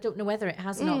 I don't know whether it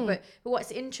has or not. But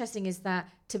what's interesting is that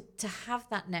to have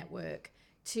that network,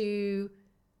 to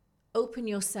open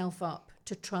yourself up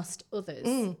to trust others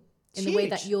in the way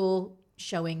that you're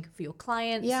showing for your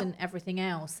clients and everything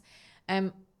else,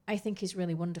 I think is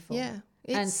really wonderful. Yeah.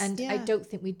 I don't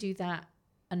think we do that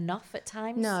enough at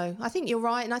times. No, I think you're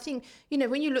right. And I think,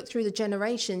 when you look through the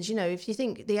generations, if you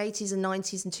think the 80s and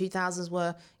 90s and 2000s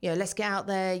were, let's get out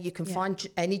there, you can find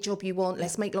any job you want,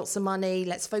 let's make lots of money,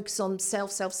 let's focus on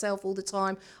self all the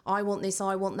time. I want this,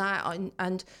 I want that.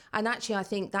 And actually, I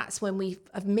think that's when we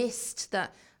have missed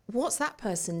that. What's that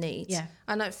person need? Yeah.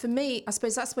 And for me, I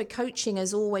suppose that's where coaching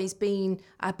has always been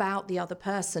about the other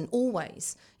person,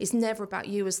 always. It's never about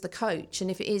you as the coach.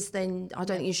 And if it is, then I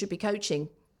don't think you should be coaching,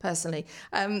 personally.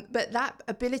 But that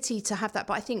ability to have that,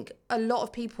 but I think a lot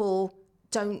of people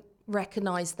don't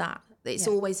recognise that. It's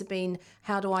always been,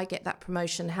 how do I get that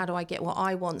promotion? How do I get what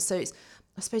I want? So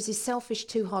I suppose it's selfish,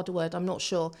 too hard a word, I'm not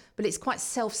sure, but it's quite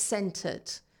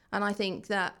self-centred. And I think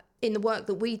that in the work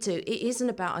that we do, it isn't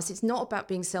about us. It's not about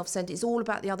being self-centered. It's all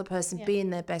about the other person being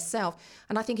their best self.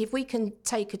 And I think if we can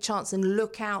take a chance and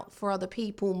look out for other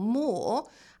people more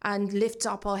and lift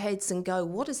up our heads and go,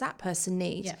 what does that person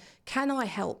need? Yeah. Can I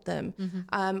help them?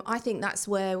 I think that's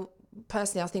where,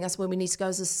 personally, I think that's where we need to go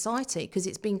as a society, because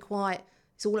it's been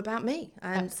it's all about me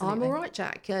and Absolutely. I'm all right,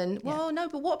 Jack. And no,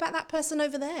 but what about that person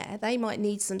over there? They might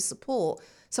need some support.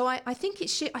 So I think it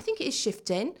is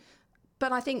shifting.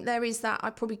 But I think there is that,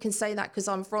 I probably can say that because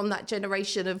I'm from that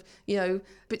generation of,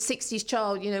 but 60s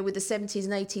child, with the 70s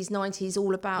and 80s, 90s,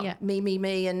 all about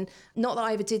me. And not that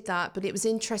I ever did that, but it was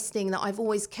interesting that I've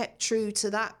always kept true to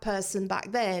that person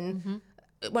back then.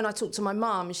 When I talked to my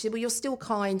mum, she said, well, you're still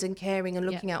kind and caring and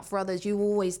looking out for others. You've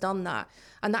always done that.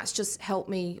 And that's just helped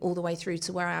me all the way through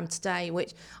to where I am today,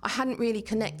 which I hadn't really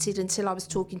connected until I was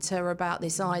talking to her about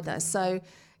this either. So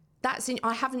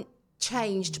I haven't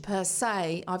changed per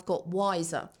se. I've got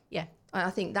wiser. Yeah. And I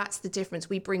think that's the difference.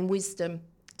 We bring wisdom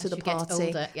to the party. Get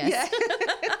older, yes.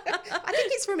 I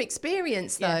think it's from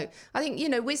experience though. I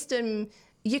think, wisdom,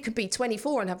 you could be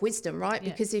 24 and have wisdom, right?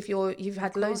 Because if you've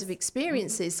had loads of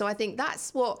experiences. So I think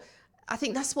that's what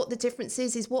the difference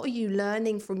is what are you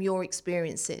learning from your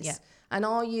experiences? Yeah. And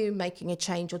are you making a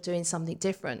change or doing something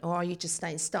different, or are you just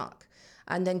staying stuck?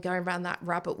 And then going around that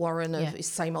rabbit warren of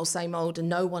same old, and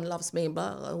no one loves me and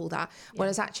blah, blah, all that. Yeah.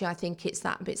 Whereas actually I think it's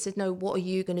that bit said, no, what are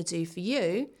you going to do for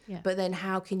you? Yeah. But then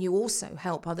how can you also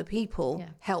help other people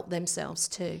help themselves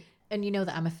too? And you know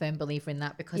that I'm a firm believer in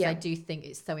that, because Yeah. I do think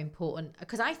it's so important.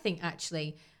 Because I think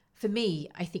actually, for me,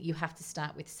 I think you have to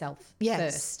start with self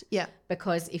first. Yeah.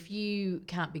 Because if you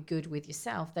can't be good with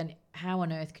yourself, then how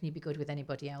on earth can you be good with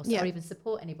anybody else, Yeah. or even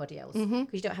support anybody else?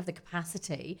 Because you don't have the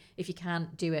capacity if you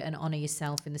can't do it and honor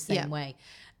yourself in the same Yeah. way.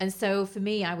 And so for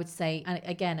me, I would say, and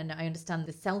again, and I understand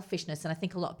the selfishness, and I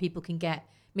think a lot of people can get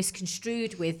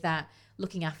misconstrued with that,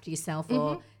 looking after yourself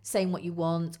or saying what you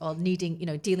want or needing,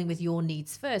 dealing with your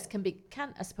needs first can,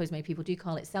 I suppose many people do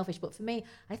call it selfish. But for me,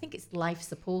 I think it's life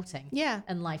supporting Yeah.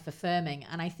 and life affirming.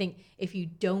 And I think if you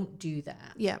don't do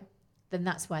that, Yeah. then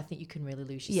that's where I think you can really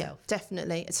lose Yeah, yourself.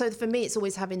 definitely. So for me, it's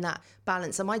always having that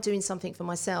balance. Am I doing something for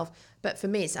myself? But for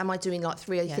me, it's am I doing like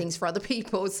three things for other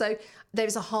people? So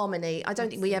there's a harmony. I don't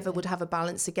think we ever would have a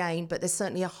balance again, but there's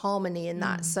certainly a harmony in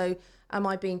that. So am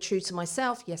I being true to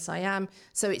myself? Yes, I am.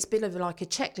 So it's a bit of like a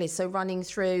checklist. So running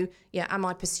through, am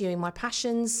I pursuing my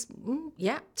passions?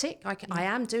 Yeah, tick. I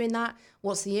am doing that.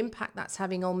 What's the impact that's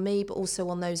having on me, but also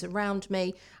on those around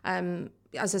me?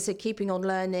 As I said, keeping on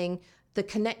learning, the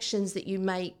connections that you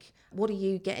make, what are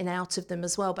you getting out of them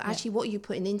as well? But actually, what are you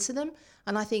putting into them?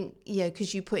 And I think,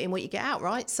 because you put in what you get out,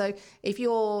 right? So if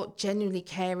you're genuinely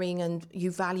caring and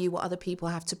you value what other people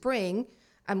have to bring,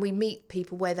 and we meet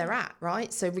people where they're at,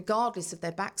 right? So regardless of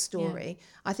their backstory,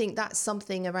 I think that's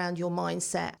something around your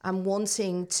mindset and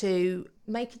wanting to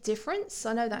make a difference.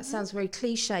 I know that sounds very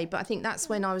cliche, but I think that's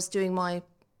when I was doing my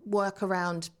work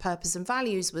around purpose and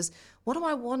values was, what do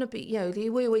I want to be?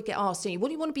 We always get asked, what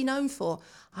do you want to be known for?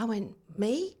 I went,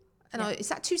 me? And is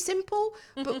that too simple?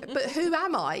 But who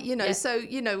am I? So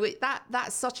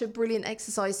that's such a brilliant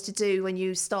exercise to do when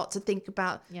you start to think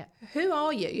about who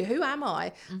are you? Who am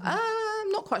I?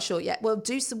 I'm not quite sure yet. Well,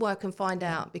 do some work and find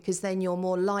out, because then you're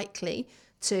more likely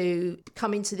to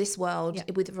come into this world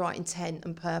with the right intent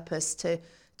and purpose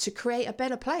to create a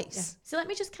better place. Yeah. So let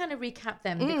me just kind of recap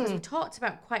them, because we've talked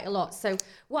about quite a lot. So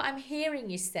what I'm hearing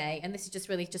you say, and this is just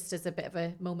really just as a bit of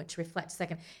a moment to reflect a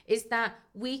second, is that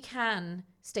we can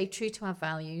stay true to our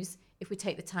values if we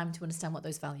take the time to understand what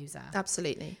those values are.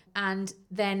 Absolutely. And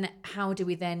then how do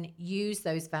we then use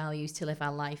those values to live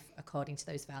our life according to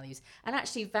those values? And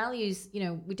actually values,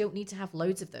 we don't need to have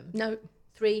loads of them. No.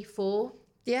 3, 4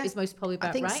 Yeah. is most probably about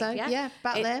I think right. so. Yeah,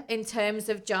 about there. In terms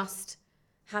of just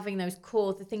having those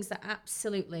core, the things that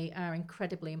absolutely are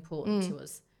incredibly important to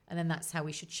us. And then that's how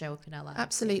we should show up in our lives.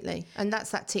 Absolutely. And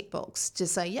that's that tick box to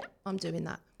say, I'm doing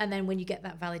that. And then when you get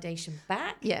that validation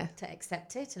back, to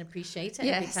accept it and appreciate it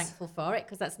and be thankful for it,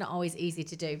 because that's not always easy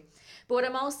to do. But what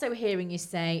I'm also hearing you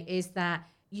say is that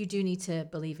you do need to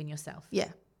believe in yourself. Yeah.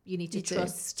 You need to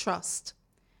trust. Trust.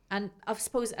 And I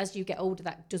suppose as you get older,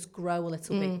 that does grow a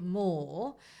little bit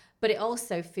more. But it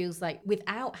also feels like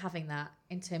without having that,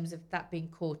 in terms of that being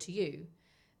core to you,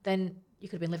 then you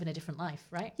could have been living a different life,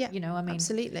 right? Yeah,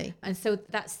 absolutely. And so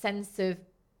that sense of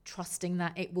trusting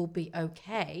that it will be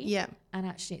okay. Yeah. And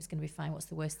actually it's going to be fine. What's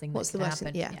the worst thing What's that the can worst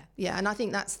happen? thing? Yeah. And I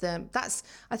think that's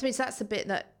the bit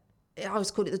that I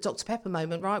always call it the Dr. Pepper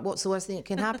moment, right? What's the worst thing that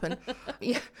can happen?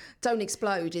 Don't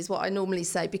explode is what I normally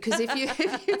say, because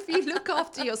if you look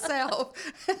after yourself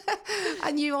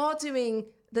and you are doing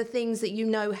the things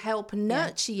that help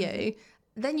nurture you,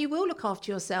 then you will look after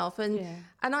yourself. And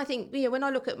I think, when I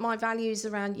look at my values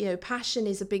around, passion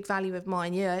is a big value of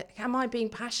mine. Am I being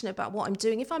passionate about what I'm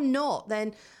doing? If I'm not,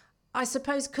 then I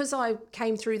suppose because I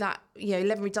came through that,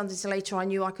 11 redundancy later, I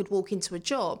knew I could walk into a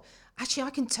job. Actually, I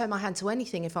can turn my hand to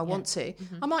anything if I want to.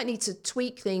 I might need to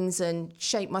tweak things and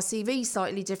shape my CV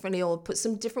slightly differently or put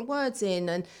some different words in.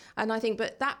 And I think,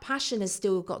 but that passion has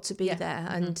still got to be there.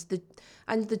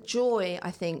 And the joy,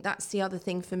 I think that's the other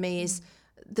thing for me is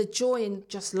the joy in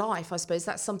just life. I suppose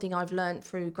that's something I've learned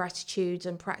through gratitude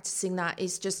and practicing that,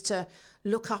 is just to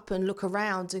look up and look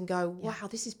around and go, wow,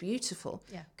 this is beautiful.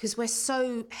 Because we're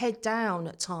so head down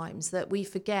at times that we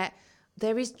forget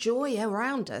there is joy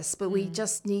around us, but we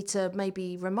just need to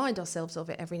maybe remind ourselves of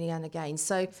it every now and again.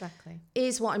 So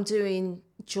is what I'm doing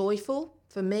joyful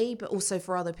for me, but also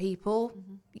for other people?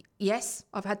 Yes,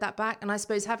 I've had that back. And I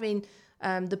suppose having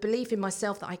the belief in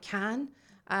myself that I can,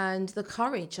 and the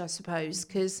courage, I suppose,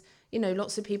 because,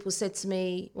 lots of people said to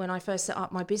me when I first set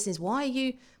up my business, why are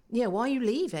you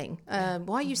leaving?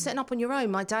 Why are you setting up on your own?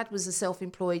 My dad was a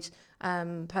self-employed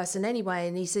person anyway,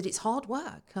 and he said, it's hard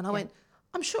work. And I went,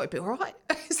 I'm sure it'd be all right.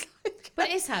 But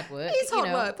it is hard work. It is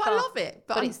hard work, but I love it.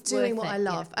 But I'm doing what I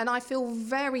love. Yeah. And I feel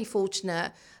very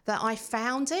fortunate that I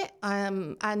found it.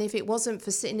 And if it wasn't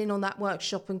for sitting in on that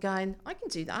workshop and going, I can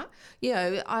do that,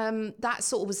 that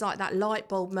sort of was like that light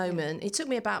bulb moment. It took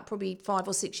me about probably 5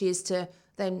 or 6 years to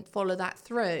then follow that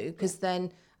through, because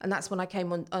then, and that's when I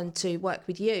came on to work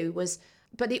with you, was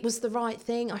but it was the right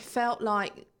thing. I felt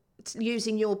like,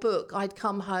 using your book, I'd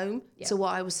come home to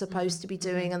what I was supposed to be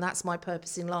doing, and that's my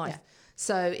purpose in life.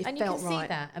 So it and felt you can right. see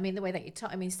that. I mean, the way that you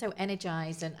talk, I mean, so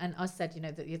energized, and I said, you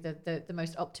know, that you're the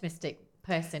most optimistic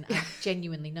person I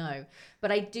genuinely know.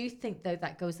 But I do think, though,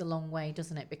 that goes a long way,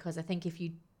 doesn't it? Because I think if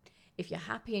you're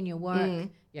happy in your work,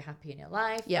 you're happy in your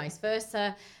life, vice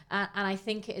versa. And I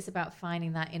think it is about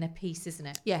finding that inner peace, isn't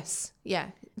it? Yes, yeah.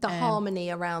 The harmony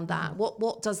around that.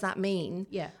 What does that mean?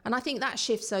 Yeah. And I think that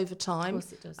shifts over time. Of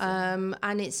course it does. Yeah.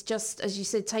 And it's just, as you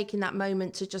said, taking that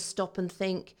moment to just stop and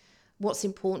think, what's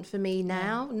important for me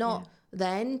now? Not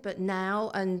then, but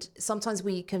now. And sometimes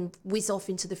we can whiz off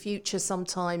into the future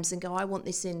sometimes and go, I want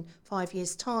this in 5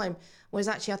 years' time. Whereas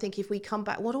actually, I think if we come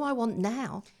back, what do I want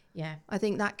now? Yeah. I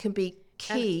think that can be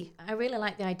key. And I really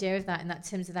like the idea of that, in that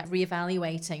terms of that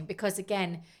reevaluating, because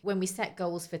again, when we set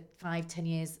goals for 5-10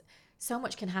 years, so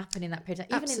much can happen in that period.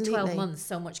 Even in 12 months,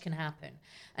 so much can happen.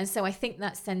 And so I think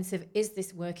that sense of, is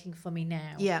this working for me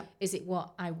now? Yeah. Is it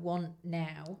what I want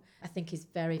now? I think is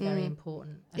very, very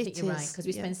important. I think you're right, because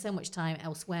we spend so much time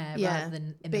elsewhere rather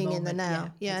than in being the moment. in the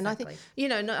now. Yeah, exactly. And I think, you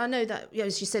know, I know that, you know,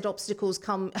 as you said, obstacles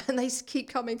come and they keep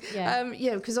coming. Yeah.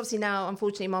 You know, because obviously now,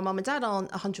 unfortunately, my mum and dad aren't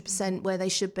 100% where they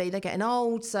should be. They're getting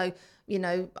old. So, you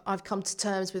know, I've come to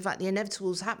terms with that the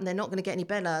inevitables happen. They're not going to get any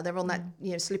better. They're on that,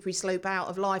 you know, slippery slope out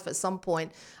of life at some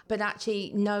point. But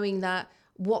actually knowing that,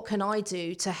 what can I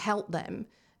do to help them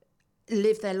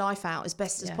live their life out as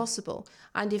best as possible?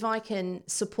 And if I can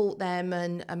support them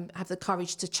and have the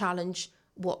courage to challenge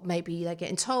what maybe they're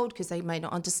getting told because they may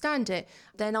not understand it,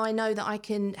 then I know that I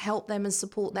can help them and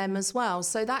support them as well.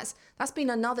 So that's been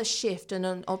another shift and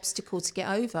an obstacle to get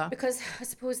over. Because I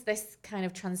suppose this kind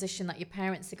of transition that your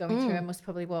parents are going through, and most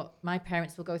probably what my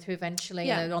parents will go through eventually.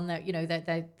 They're on their, you know,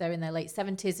 they're in their late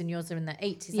 70s and yours are in their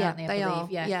 80s, aren't they? I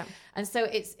believe. Yeah. And so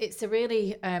it's a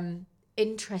really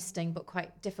interesting but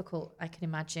quite difficult, I can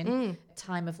imagine,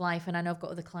 time of life. And I know I've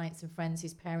got other clients and friends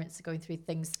whose parents are going through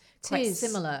things quite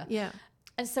similar. Yeah.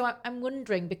 And so I'm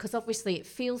wondering, because obviously it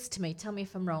feels to me, tell me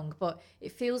if I'm wrong, but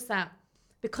it feels that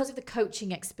because of the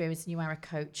coaching experience, and you are a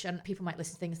coach, and people might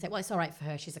listen to things and say, well, it's all right for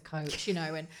her, she's a coach, you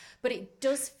know. But it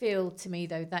does feel to me,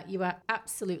 though, that you are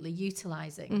absolutely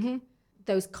utilising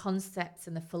those concepts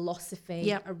and the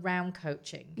philosophy around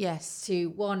coaching. Yes. To,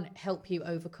 one, help you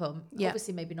overcome,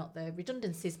 obviously maybe not the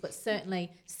redundancies, but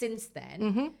certainly since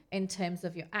then, in terms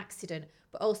of your accident,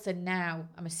 but also now,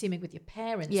 I'm assuming, with your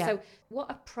parents. Yeah. So what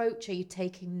approach are you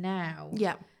taking now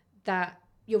that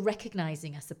you're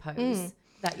recognising, I suppose,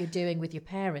 that you're doing with your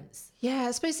parents? Yeah,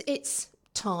 I suppose it's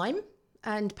time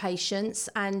and patience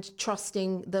and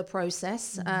trusting the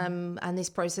process. And this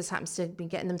process happens to be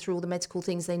getting them through all the medical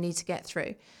things they need to get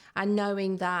through, and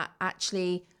knowing that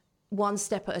actually one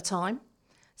step at a time.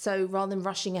 So rather than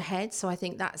rushing ahead, so I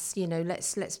think that's, you know,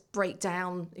 let's break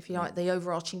down, if you like, the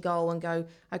overarching goal and go,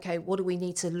 okay, what do we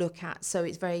need to look at? So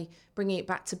it's very bringing it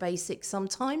back to basics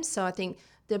sometimes. So I think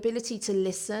the ability to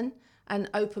listen and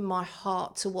open my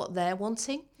heart to what they're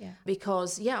wanting. Yeah.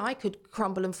 Because, I could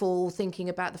crumble and fall thinking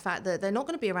about the fact that they're not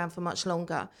going to be around for much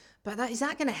longer. But is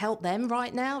that going to help them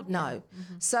right now? No.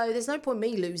 So there's no point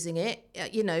me losing it,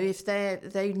 you know, if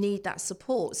they need that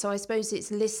support. So I suppose it's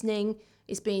listening,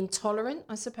 it's being tolerant,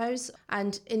 I suppose,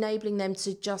 and enabling them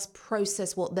to just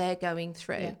process what they're going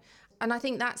through. Yeah. And I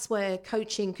think that's where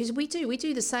coaching, because we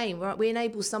do the same, right? We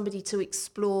enable somebody to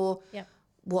explore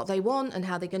what they want and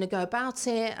how they're going to go about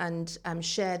it, and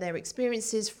share their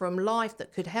experiences from life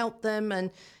that could help them.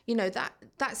 And, you know,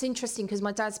 that's interesting because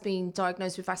my dad's been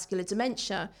diagnosed with vascular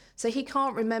dementia. So he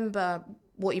can't remember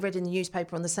what he read in the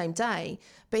newspaper on the same day,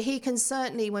 but he can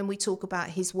certainly, when we talk about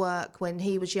his work when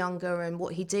he was younger and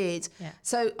what he did. Yeah.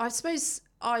 So I suppose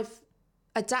I've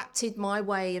adapted my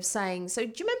way of saying, so do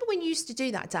you remember when you used to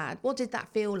do that, Dad? What did that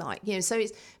feel like? You know, so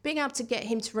it's being able to get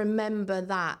him to remember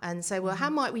that and say, well, how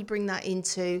might we bring that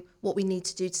into what we need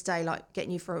to do today, like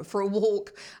getting you for a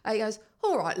walk? And he goes,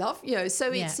 all right, love. You know,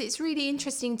 so it's really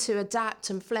interesting to adapt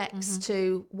and flex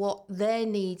to what their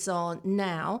needs are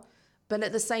now, but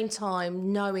at the same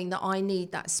time knowing that I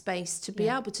need that space to be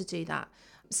able to do that.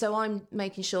 So I'm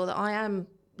making sure that I am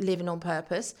living on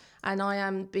purpose, and I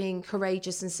am being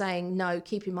courageous and saying no,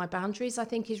 keeping my boundaries, I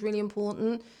think, is really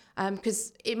important.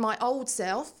 Because in my old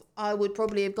self, I would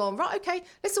probably have gone, right, okay,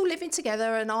 let's all live in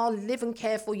together and I'll live and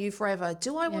care for you forever.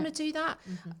 Do I want to do that?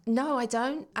 No, I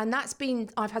don't. And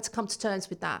I've had to come to terms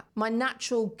with that. My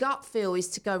natural gut feel is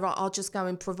to go, right, I'll just go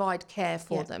and provide care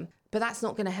for them. But that's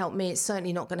not going to help me. It's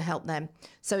certainly not going to help them.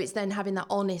 So it's then having that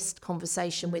honest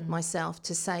conversation with myself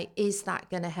to say, is that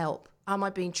going to help? Am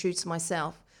I being true to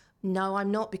myself? No,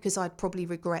 I'm not, because I'd probably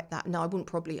regret that. No,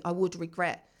 I would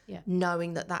regret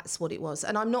knowing that that's what it was.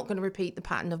 And I'm not going to repeat the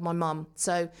pattern of my mum.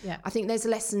 So I think there's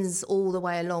lessons all the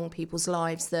way along people's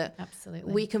lives that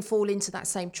Absolutely. we can fall into that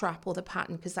same trap or the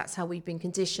pattern because that's how we've been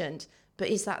conditioned. But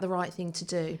is that the right thing to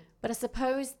do? But I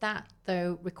suppose that,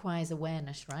 though, requires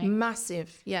awareness, right?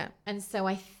 Massive, yeah. And so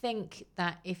I think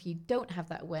that if you don't have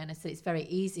that awareness, that it's very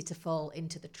easy to fall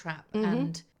into the trap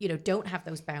and, don't have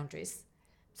those boundaries.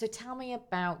 So tell me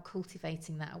about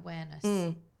cultivating that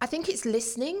awareness. I think it's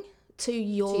listening to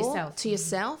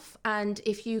yourself. And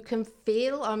if you can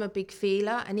feel, I'm a big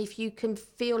feeler, and if you can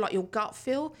feel like your gut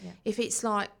feel, if it's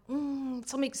like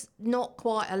something's not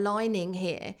quite aligning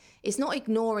here, it's not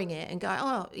ignoring it and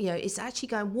going, it's actually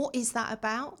going, what is that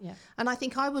about? And I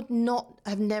think I would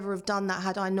never have done that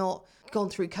had I not gone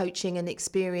through coaching and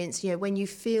experience, when you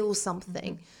feel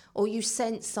something or you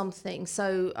sense something.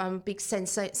 So I'm a big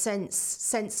sensor.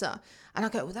 And I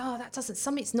go,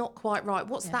 something's not quite right.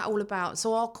 What's that all about?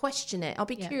 So I'll question it. I'll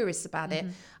be curious about it.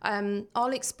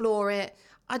 I'll explore it.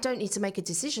 I don't need to make a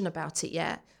decision about it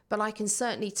yet, but I can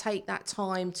certainly take that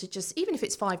time to just, even if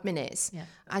it's 5 minutes,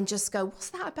 and just go,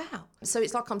 what's that about? So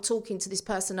it's like I'm talking to this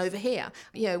person over here.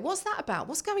 What's that about?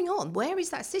 What's going on? Where is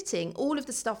that sitting? All of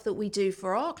the stuff that we do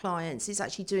for our clients is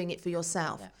actually doing it for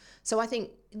yourself. So I think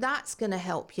that's going to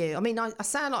help you. I mean, I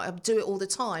sound like I do it all the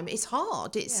time. It's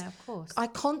hard. Of course. I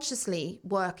consciously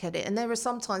work at it. And there are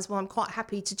some times where I'm quite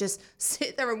happy to just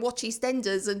sit there and watch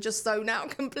EastEnders and just zone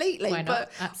out completely. Why not?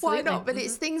 But Absolutely. why not? But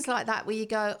it's things like that where you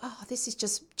go, this is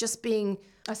just being,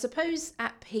 I suppose,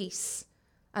 at peace.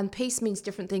 And peace means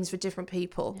different things for different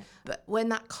people. But when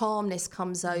that calmness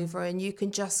comes over and you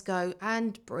can just go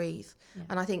and breathe.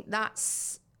 And I think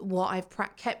that's what I've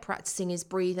kept practicing, is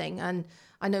breathing. And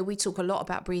I know we talk a lot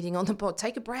about breathing on the pod.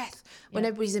 Take a breath. When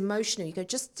everybody's emotional, you go,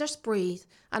 just breathe.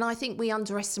 And I think we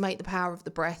underestimate the power of the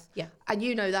breath. And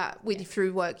you know that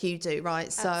through work you do,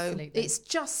 right? So Absolutely. it's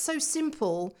just so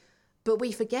simple, but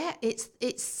we forget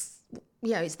it's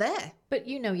there. But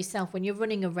you know yourself, when you're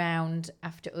running around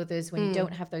after others, when you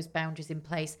don't have those boundaries in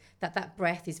place, that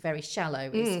breath is very shallow.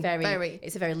 It's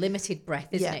a very limited breath,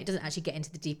 isn't it? It doesn't actually get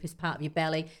into the deepest part of your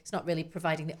belly. It's not really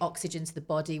providing the oxygen to the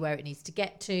body where it needs to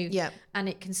get to. And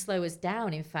it can slow us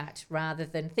down, in fact, rather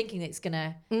than thinking it's going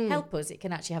to help us. It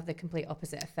can actually have the complete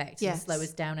opposite effect and slow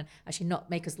us down and actually not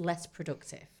make us less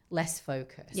productive, less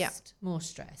focused, more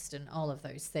stressed, and all of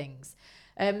those things.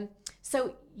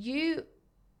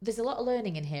 There's a lot of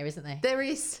learning in here, isn't there? There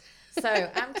is. So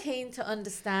I'm keen to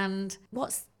understand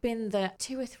what's been the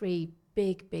 2 or 3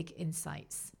 big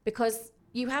insights, because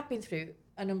you have been through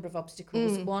a number of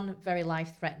obstacles, one very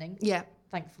life-threatening.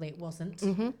 Thankfully it wasn't.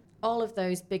 All of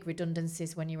those big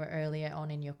redundancies when you were earlier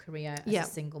on in your career as a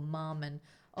single mum and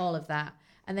all of that.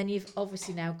 And then you've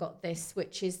obviously now got this,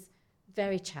 which is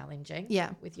very challenging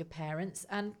with your parents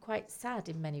and quite sad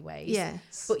in many ways.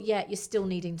 Yes. But yet you're still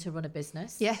needing to run a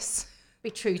business. Yes. Be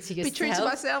true to yourself. Be true to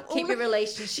myself. Keep your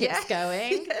relationships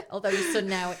going. Although your son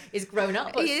now is grown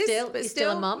up, but you're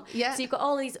still a mum. So you've got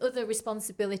all these other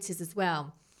responsibilities as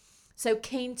well. So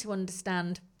keen to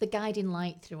understand the guiding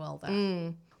light through all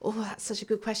that. Oh, that's such a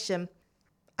good question.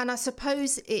 And I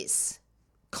suppose it's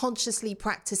consciously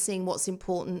practicing what's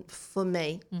important for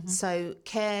me. So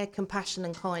care, compassion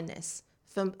and kindness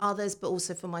for others, but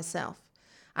also for myself.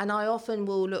 And I often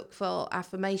will look for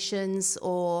affirmations,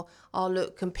 or I'll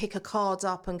look and pick a card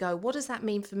up and go, what does that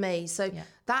mean for me? So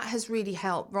that has really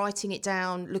helped, writing it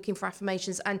down, looking for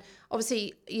affirmations. And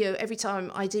obviously, every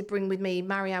time I did bring with me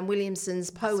Marianne Williamson's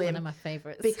poem. It's one of my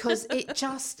favourites. Because I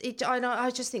just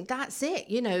think that's it.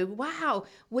 Wow,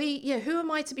 who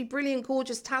am I to be brilliant,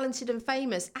 gorgeous, talented and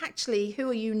famous? Actually, who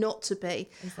are you not to be?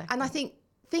 Exactly. And I think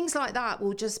things like that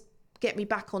will just get me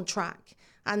back on track.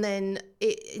 And then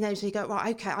so you go,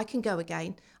 right, okay, I can go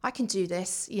again. I can do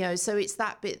this, So it's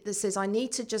that bit that says I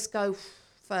need to just go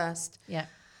first.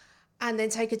 And then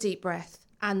take a deep breath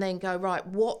and then go, right,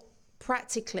 what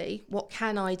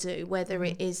can I do? Whether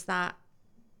it is that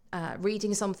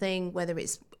reading something, whether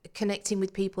it's connecting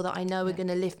with people that I know are going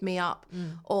to lift me up,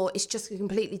 or it's just a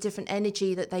completely different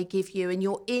energy that they give you and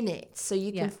you're in it. So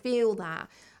you can feel that.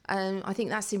 I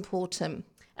think that's important.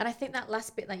 And I think that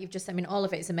last bit that you've just said, I mean, all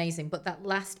of it is amazing, but that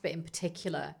last bit in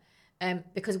particular,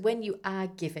 because when you are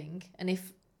giving, and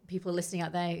if people are listening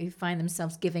out there who find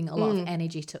themselves giving a lot of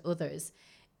energy to others,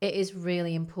 it is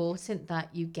really important that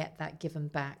you get that given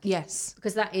back. Yes.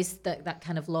 Because that is that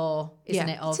kind of law, isn't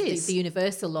it? Of the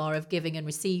universal law of giving and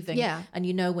receiving. Yeah. And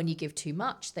when you give too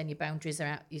much, then your boundaries are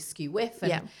out, you skew whiff,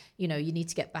 and you need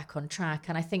to get back on track.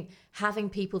 And I think having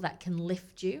people that can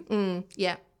lift you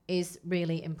is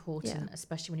really important,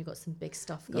 especially when you've got some big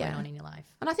stuff going on in your life.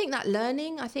 And I think that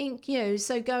learning,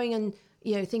 so going and,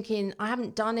 thinking I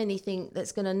haven't done anything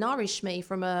that's going to nourish me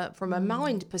from a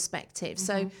mind perspective.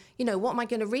 So, what am I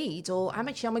going to read? Or am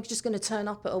I just going to turn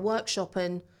up at a workshop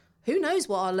and who knows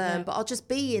what I'll learn, but I'll just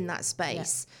be in that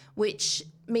space, which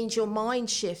means your mind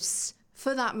shifts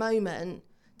for that moment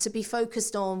to be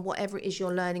focused on whatever it is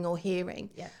you're learning or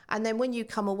hearing. Yeah. And then when you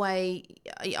come away,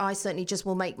 I certainly just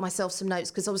will make myself some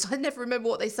notes because I never remember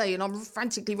what they say and I'm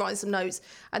frantically writing some notes.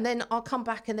 And then I'll come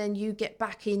back and then you get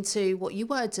back into what you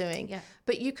were doing. Yeah.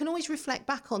 But you can always reflect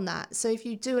back on that. So if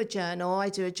you do a journal, I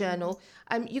do a journal,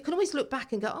 you can always look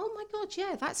back and go, oh my God,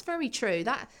 yeah, that's very true.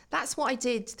 That's what I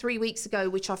did 3 weeks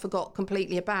ago, which I forgot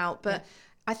completely about. But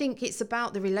I think it's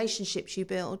about the relationships you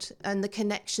build and the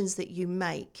connections that you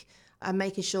make. And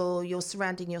making sure you're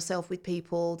surrounding yourself with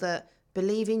people that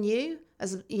believe in you.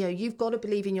 As you've got to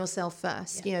believe in yourself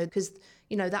first, because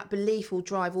that belief will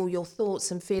drive all your thoughts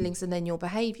and feelings and then your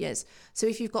behaviors. So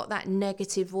if you've got that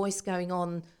negative voice going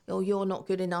on, or you're not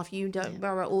good enough, you don't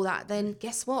all that, then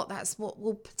guess what? That's what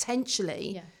will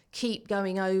potentially keep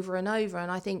going over and over.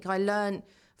 And I think I learned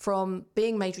from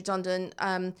being made redundant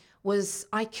was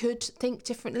I could think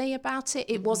differently about it.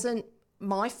 It wasn't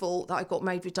my fault that I got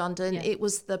made redundant. It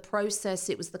was the process,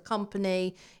 it was the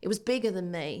company, it was bigger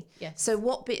than me. So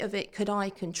what bit of it could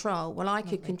I control? Well, I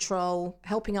could control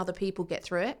helping other people get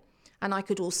through it, and I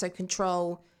could also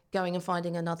control going and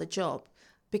finding another job,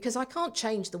 because I can't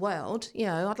change the world.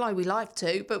 I'd like we like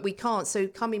to, but we can't. So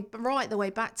coming right the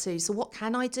way back to, so what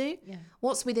can I do?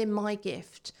 What's within my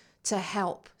gift to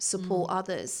help support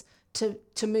others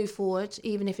to move forward?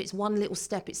 Even if it's one little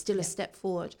step, it's still a step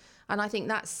forward. And I think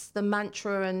that's the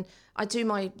mantra. And I do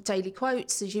my daily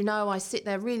quotes. As you know, I sit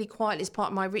there really quietly as part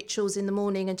of my rituals in the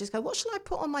morning and just go, what shall I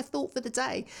put on my thought for the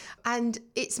day? And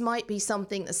it might be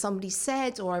something that somebody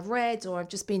said, or I've read, or I've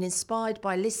just been inspired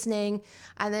by listening.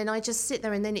 And then I just sit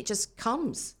there and then it just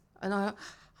comes. And I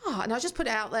just put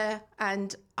it out there,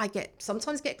 and I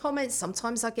sometimes get comments.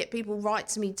 Sometimes I get people write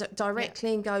to me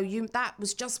directly and go, that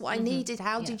was just what I needed.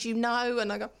 How did you know?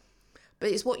 And I go, but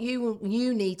it's what you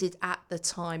needed at the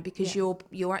time, because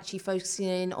you're actually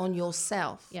focusing on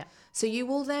yourself. So you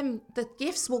will then, the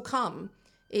gifts will come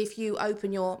if you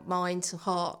open your mind to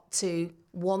heart to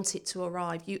want it to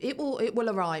arrive. It will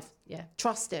arrive.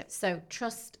 Trust it. So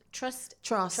trust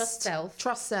self.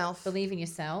 Trust self. Believe in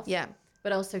yourself.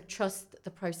 But also trust the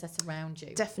process around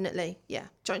you. Definitely,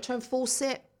 Don't try and force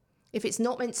it. If it's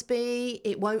not meant to be,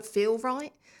 it won't feel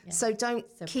right. So don't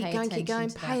keep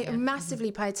going.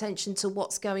 Massively pay attention to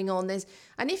what's going on.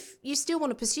 And if you still want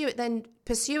to pursue it, then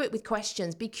pursue it with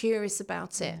questions. Be curious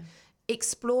about it.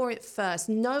 Explore it first.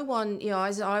 No one,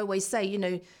 as I always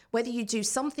say, whether you do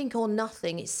something or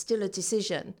nothing, it's still a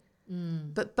decision.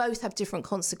 But both have different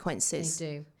consequences.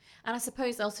 They do. And I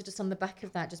suppose also just on the back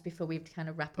of that, just before we kind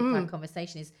of wrap up our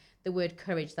conversation, is the word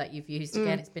courage that you've used.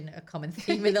 Again, it's been a common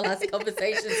theme in the last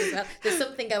conversations as well. There's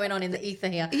something going on in the ether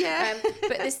here.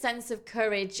 But this sense of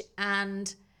courage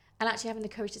and actually having the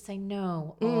courage to say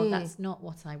no, or that's not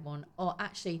what I want, or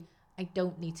actually I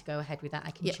don't need to go ahead with that. I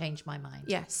can change my mind.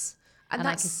 Yes. And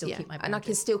I can still keep my boundaries. And I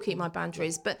can still keep my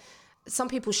boundaries. But some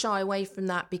people shy away from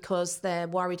that because they're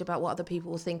worried about what other people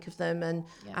will think of them. And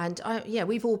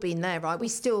we've all been there, right? We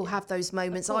still have those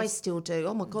moments. I still do.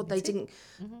 Oh my God, they didn't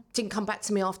come back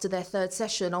to me after their third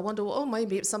session. I wonder,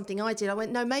 maybe it's something I did. I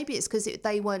went, no, maybe it's because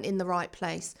they weren't in the right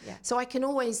place. So I can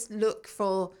always look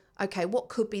for, okay, what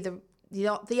could be the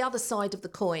other side of the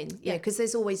coin, because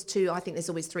there's always two. I think there's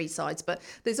always three sides, but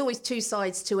there's always two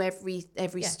sides to every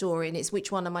story, and it's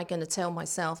which one am I going to tell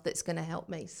myself that's going to help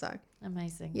me. So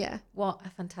amazing. What a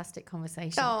fantastic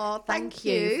conversation. Oh, thank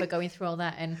you for going through all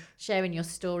that and sharing your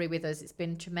story with us. It's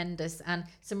been tremendous and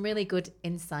some really good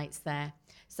insights there.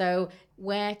 So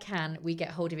where can we get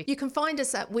hold of you? You can find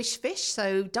us at Wishfish,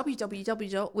 so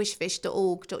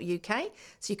www.wishfish.org.uk.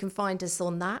 So you can find us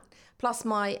on that. Plus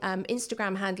my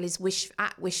Instagram handle is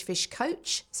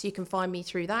 @wishfishcoach. So you can find me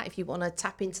through that if you want to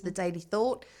tap into the daily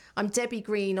thought. I'm Debbie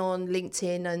Green on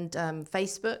LinkedIn and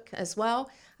Facebook as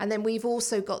well. And then we've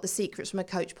also got the Secrets from a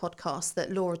Coach podcast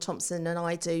that Laura Thompson and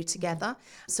I do together.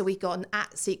 So we've got an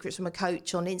 @Secrets from a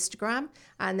Coach on Instagram.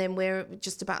 And then we're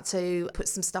just about to put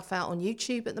some stuff out on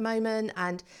YouTube at the moment.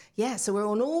 And so we're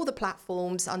on all the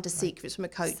platforms under Secrets from a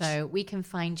Coach. So we can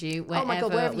find you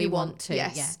wherever we want to.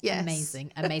 Yes.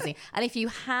 Amazing. And if you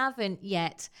haven't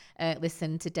yet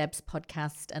listened to Deb's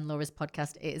podcast and Laura's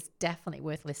podcast, it is definitely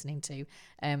worth listening to.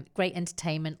 Great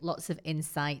entertainment, lots of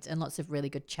insight and lots of really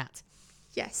good chat.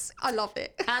 Yes, I love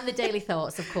it. And the daily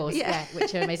thoughts, of course, yeah,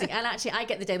 which are amazing. And actually, I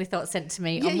get the daily thoughts sent to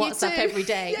me on you WhatsApp do. every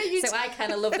day. Yeah, you so do. I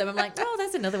kind of love them. I'm like, oh,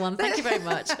 there's another one. Thank you very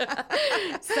much.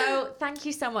 So thank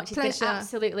you so much. It's Pleasure. been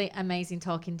absolutely amazing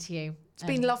talking to you. It's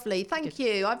been lovely. Thank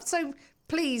you. I'm so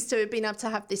pleased to have been able to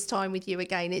have this time with you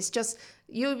again. It's just,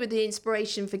 you were the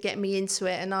inspiration for getting me into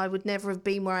it, and I would never have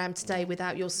been where I am today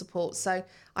without your support. So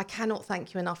I cannot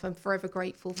thank you enough. I'm forever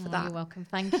grateful for that. You're welcome.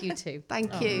 Thank you too.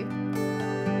 Thank you.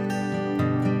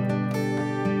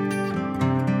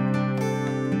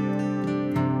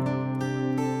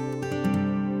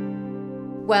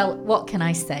 Well, what can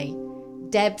I say?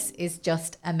 Debs is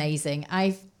just amazing.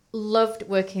 I've loved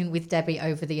working with Debbie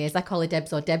over the years. I call her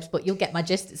Debs or Debs, but you'll get my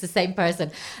gist. It's the same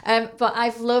person. But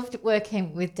I've loved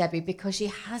working with Debbie because she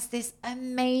has this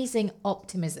amazing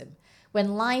optimism.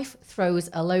 When life throws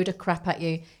a load of crap at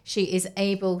you, she is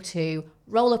able to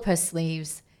roll up her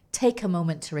sleeves, take a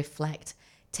moment to reflect,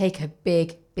 take a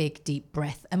big, big, deep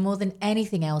breath, and more than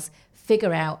anything else,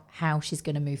 figure out how she's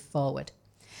going to move forward.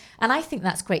 And I think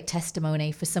that's great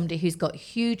testimony for somebody who's got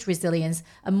huge resilience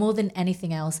and, more than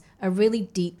anything else, a really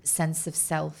deep sense of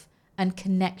self and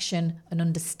connection and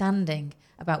understanding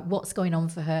about what's going on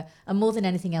for her, and more than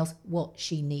anything else, what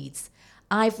she needs.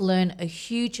 I've learned a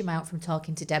huge amount from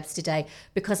talking to Debs today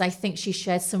because I think she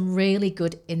shared some really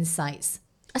good insights.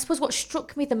 I suppose what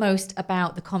struck me the most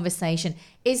about the conversation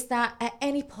is that at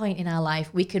any point in our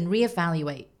life, we can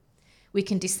reevaluate. We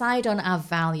can decide on our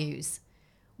values.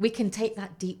 We can take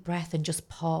that deep breath and just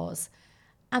pause.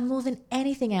 And more than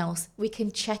anything else, we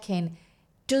can check in.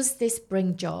 Does this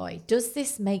bring joy? Does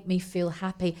this make me feel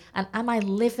happy? And am I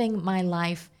living my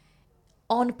life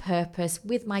on purpose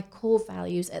with my core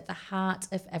values at the heart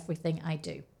of everything I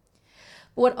do?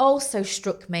 But what also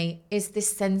struck me is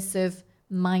this sense of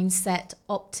mindset,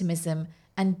 optimism,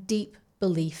 and deep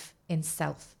belief in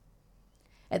self.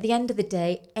 At the end of the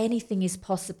day, anything is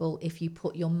possible if you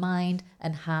put your mind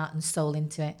and heart and soul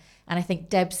into it. And I think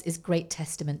Debs is great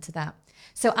testament to that.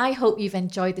 So I hope you've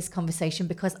enjoyed this conversation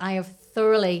because I have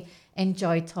thoroughly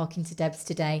enjoyed talking to Debs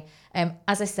today.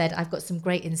 As I said, I've got some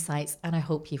great insights and I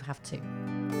hope you have too.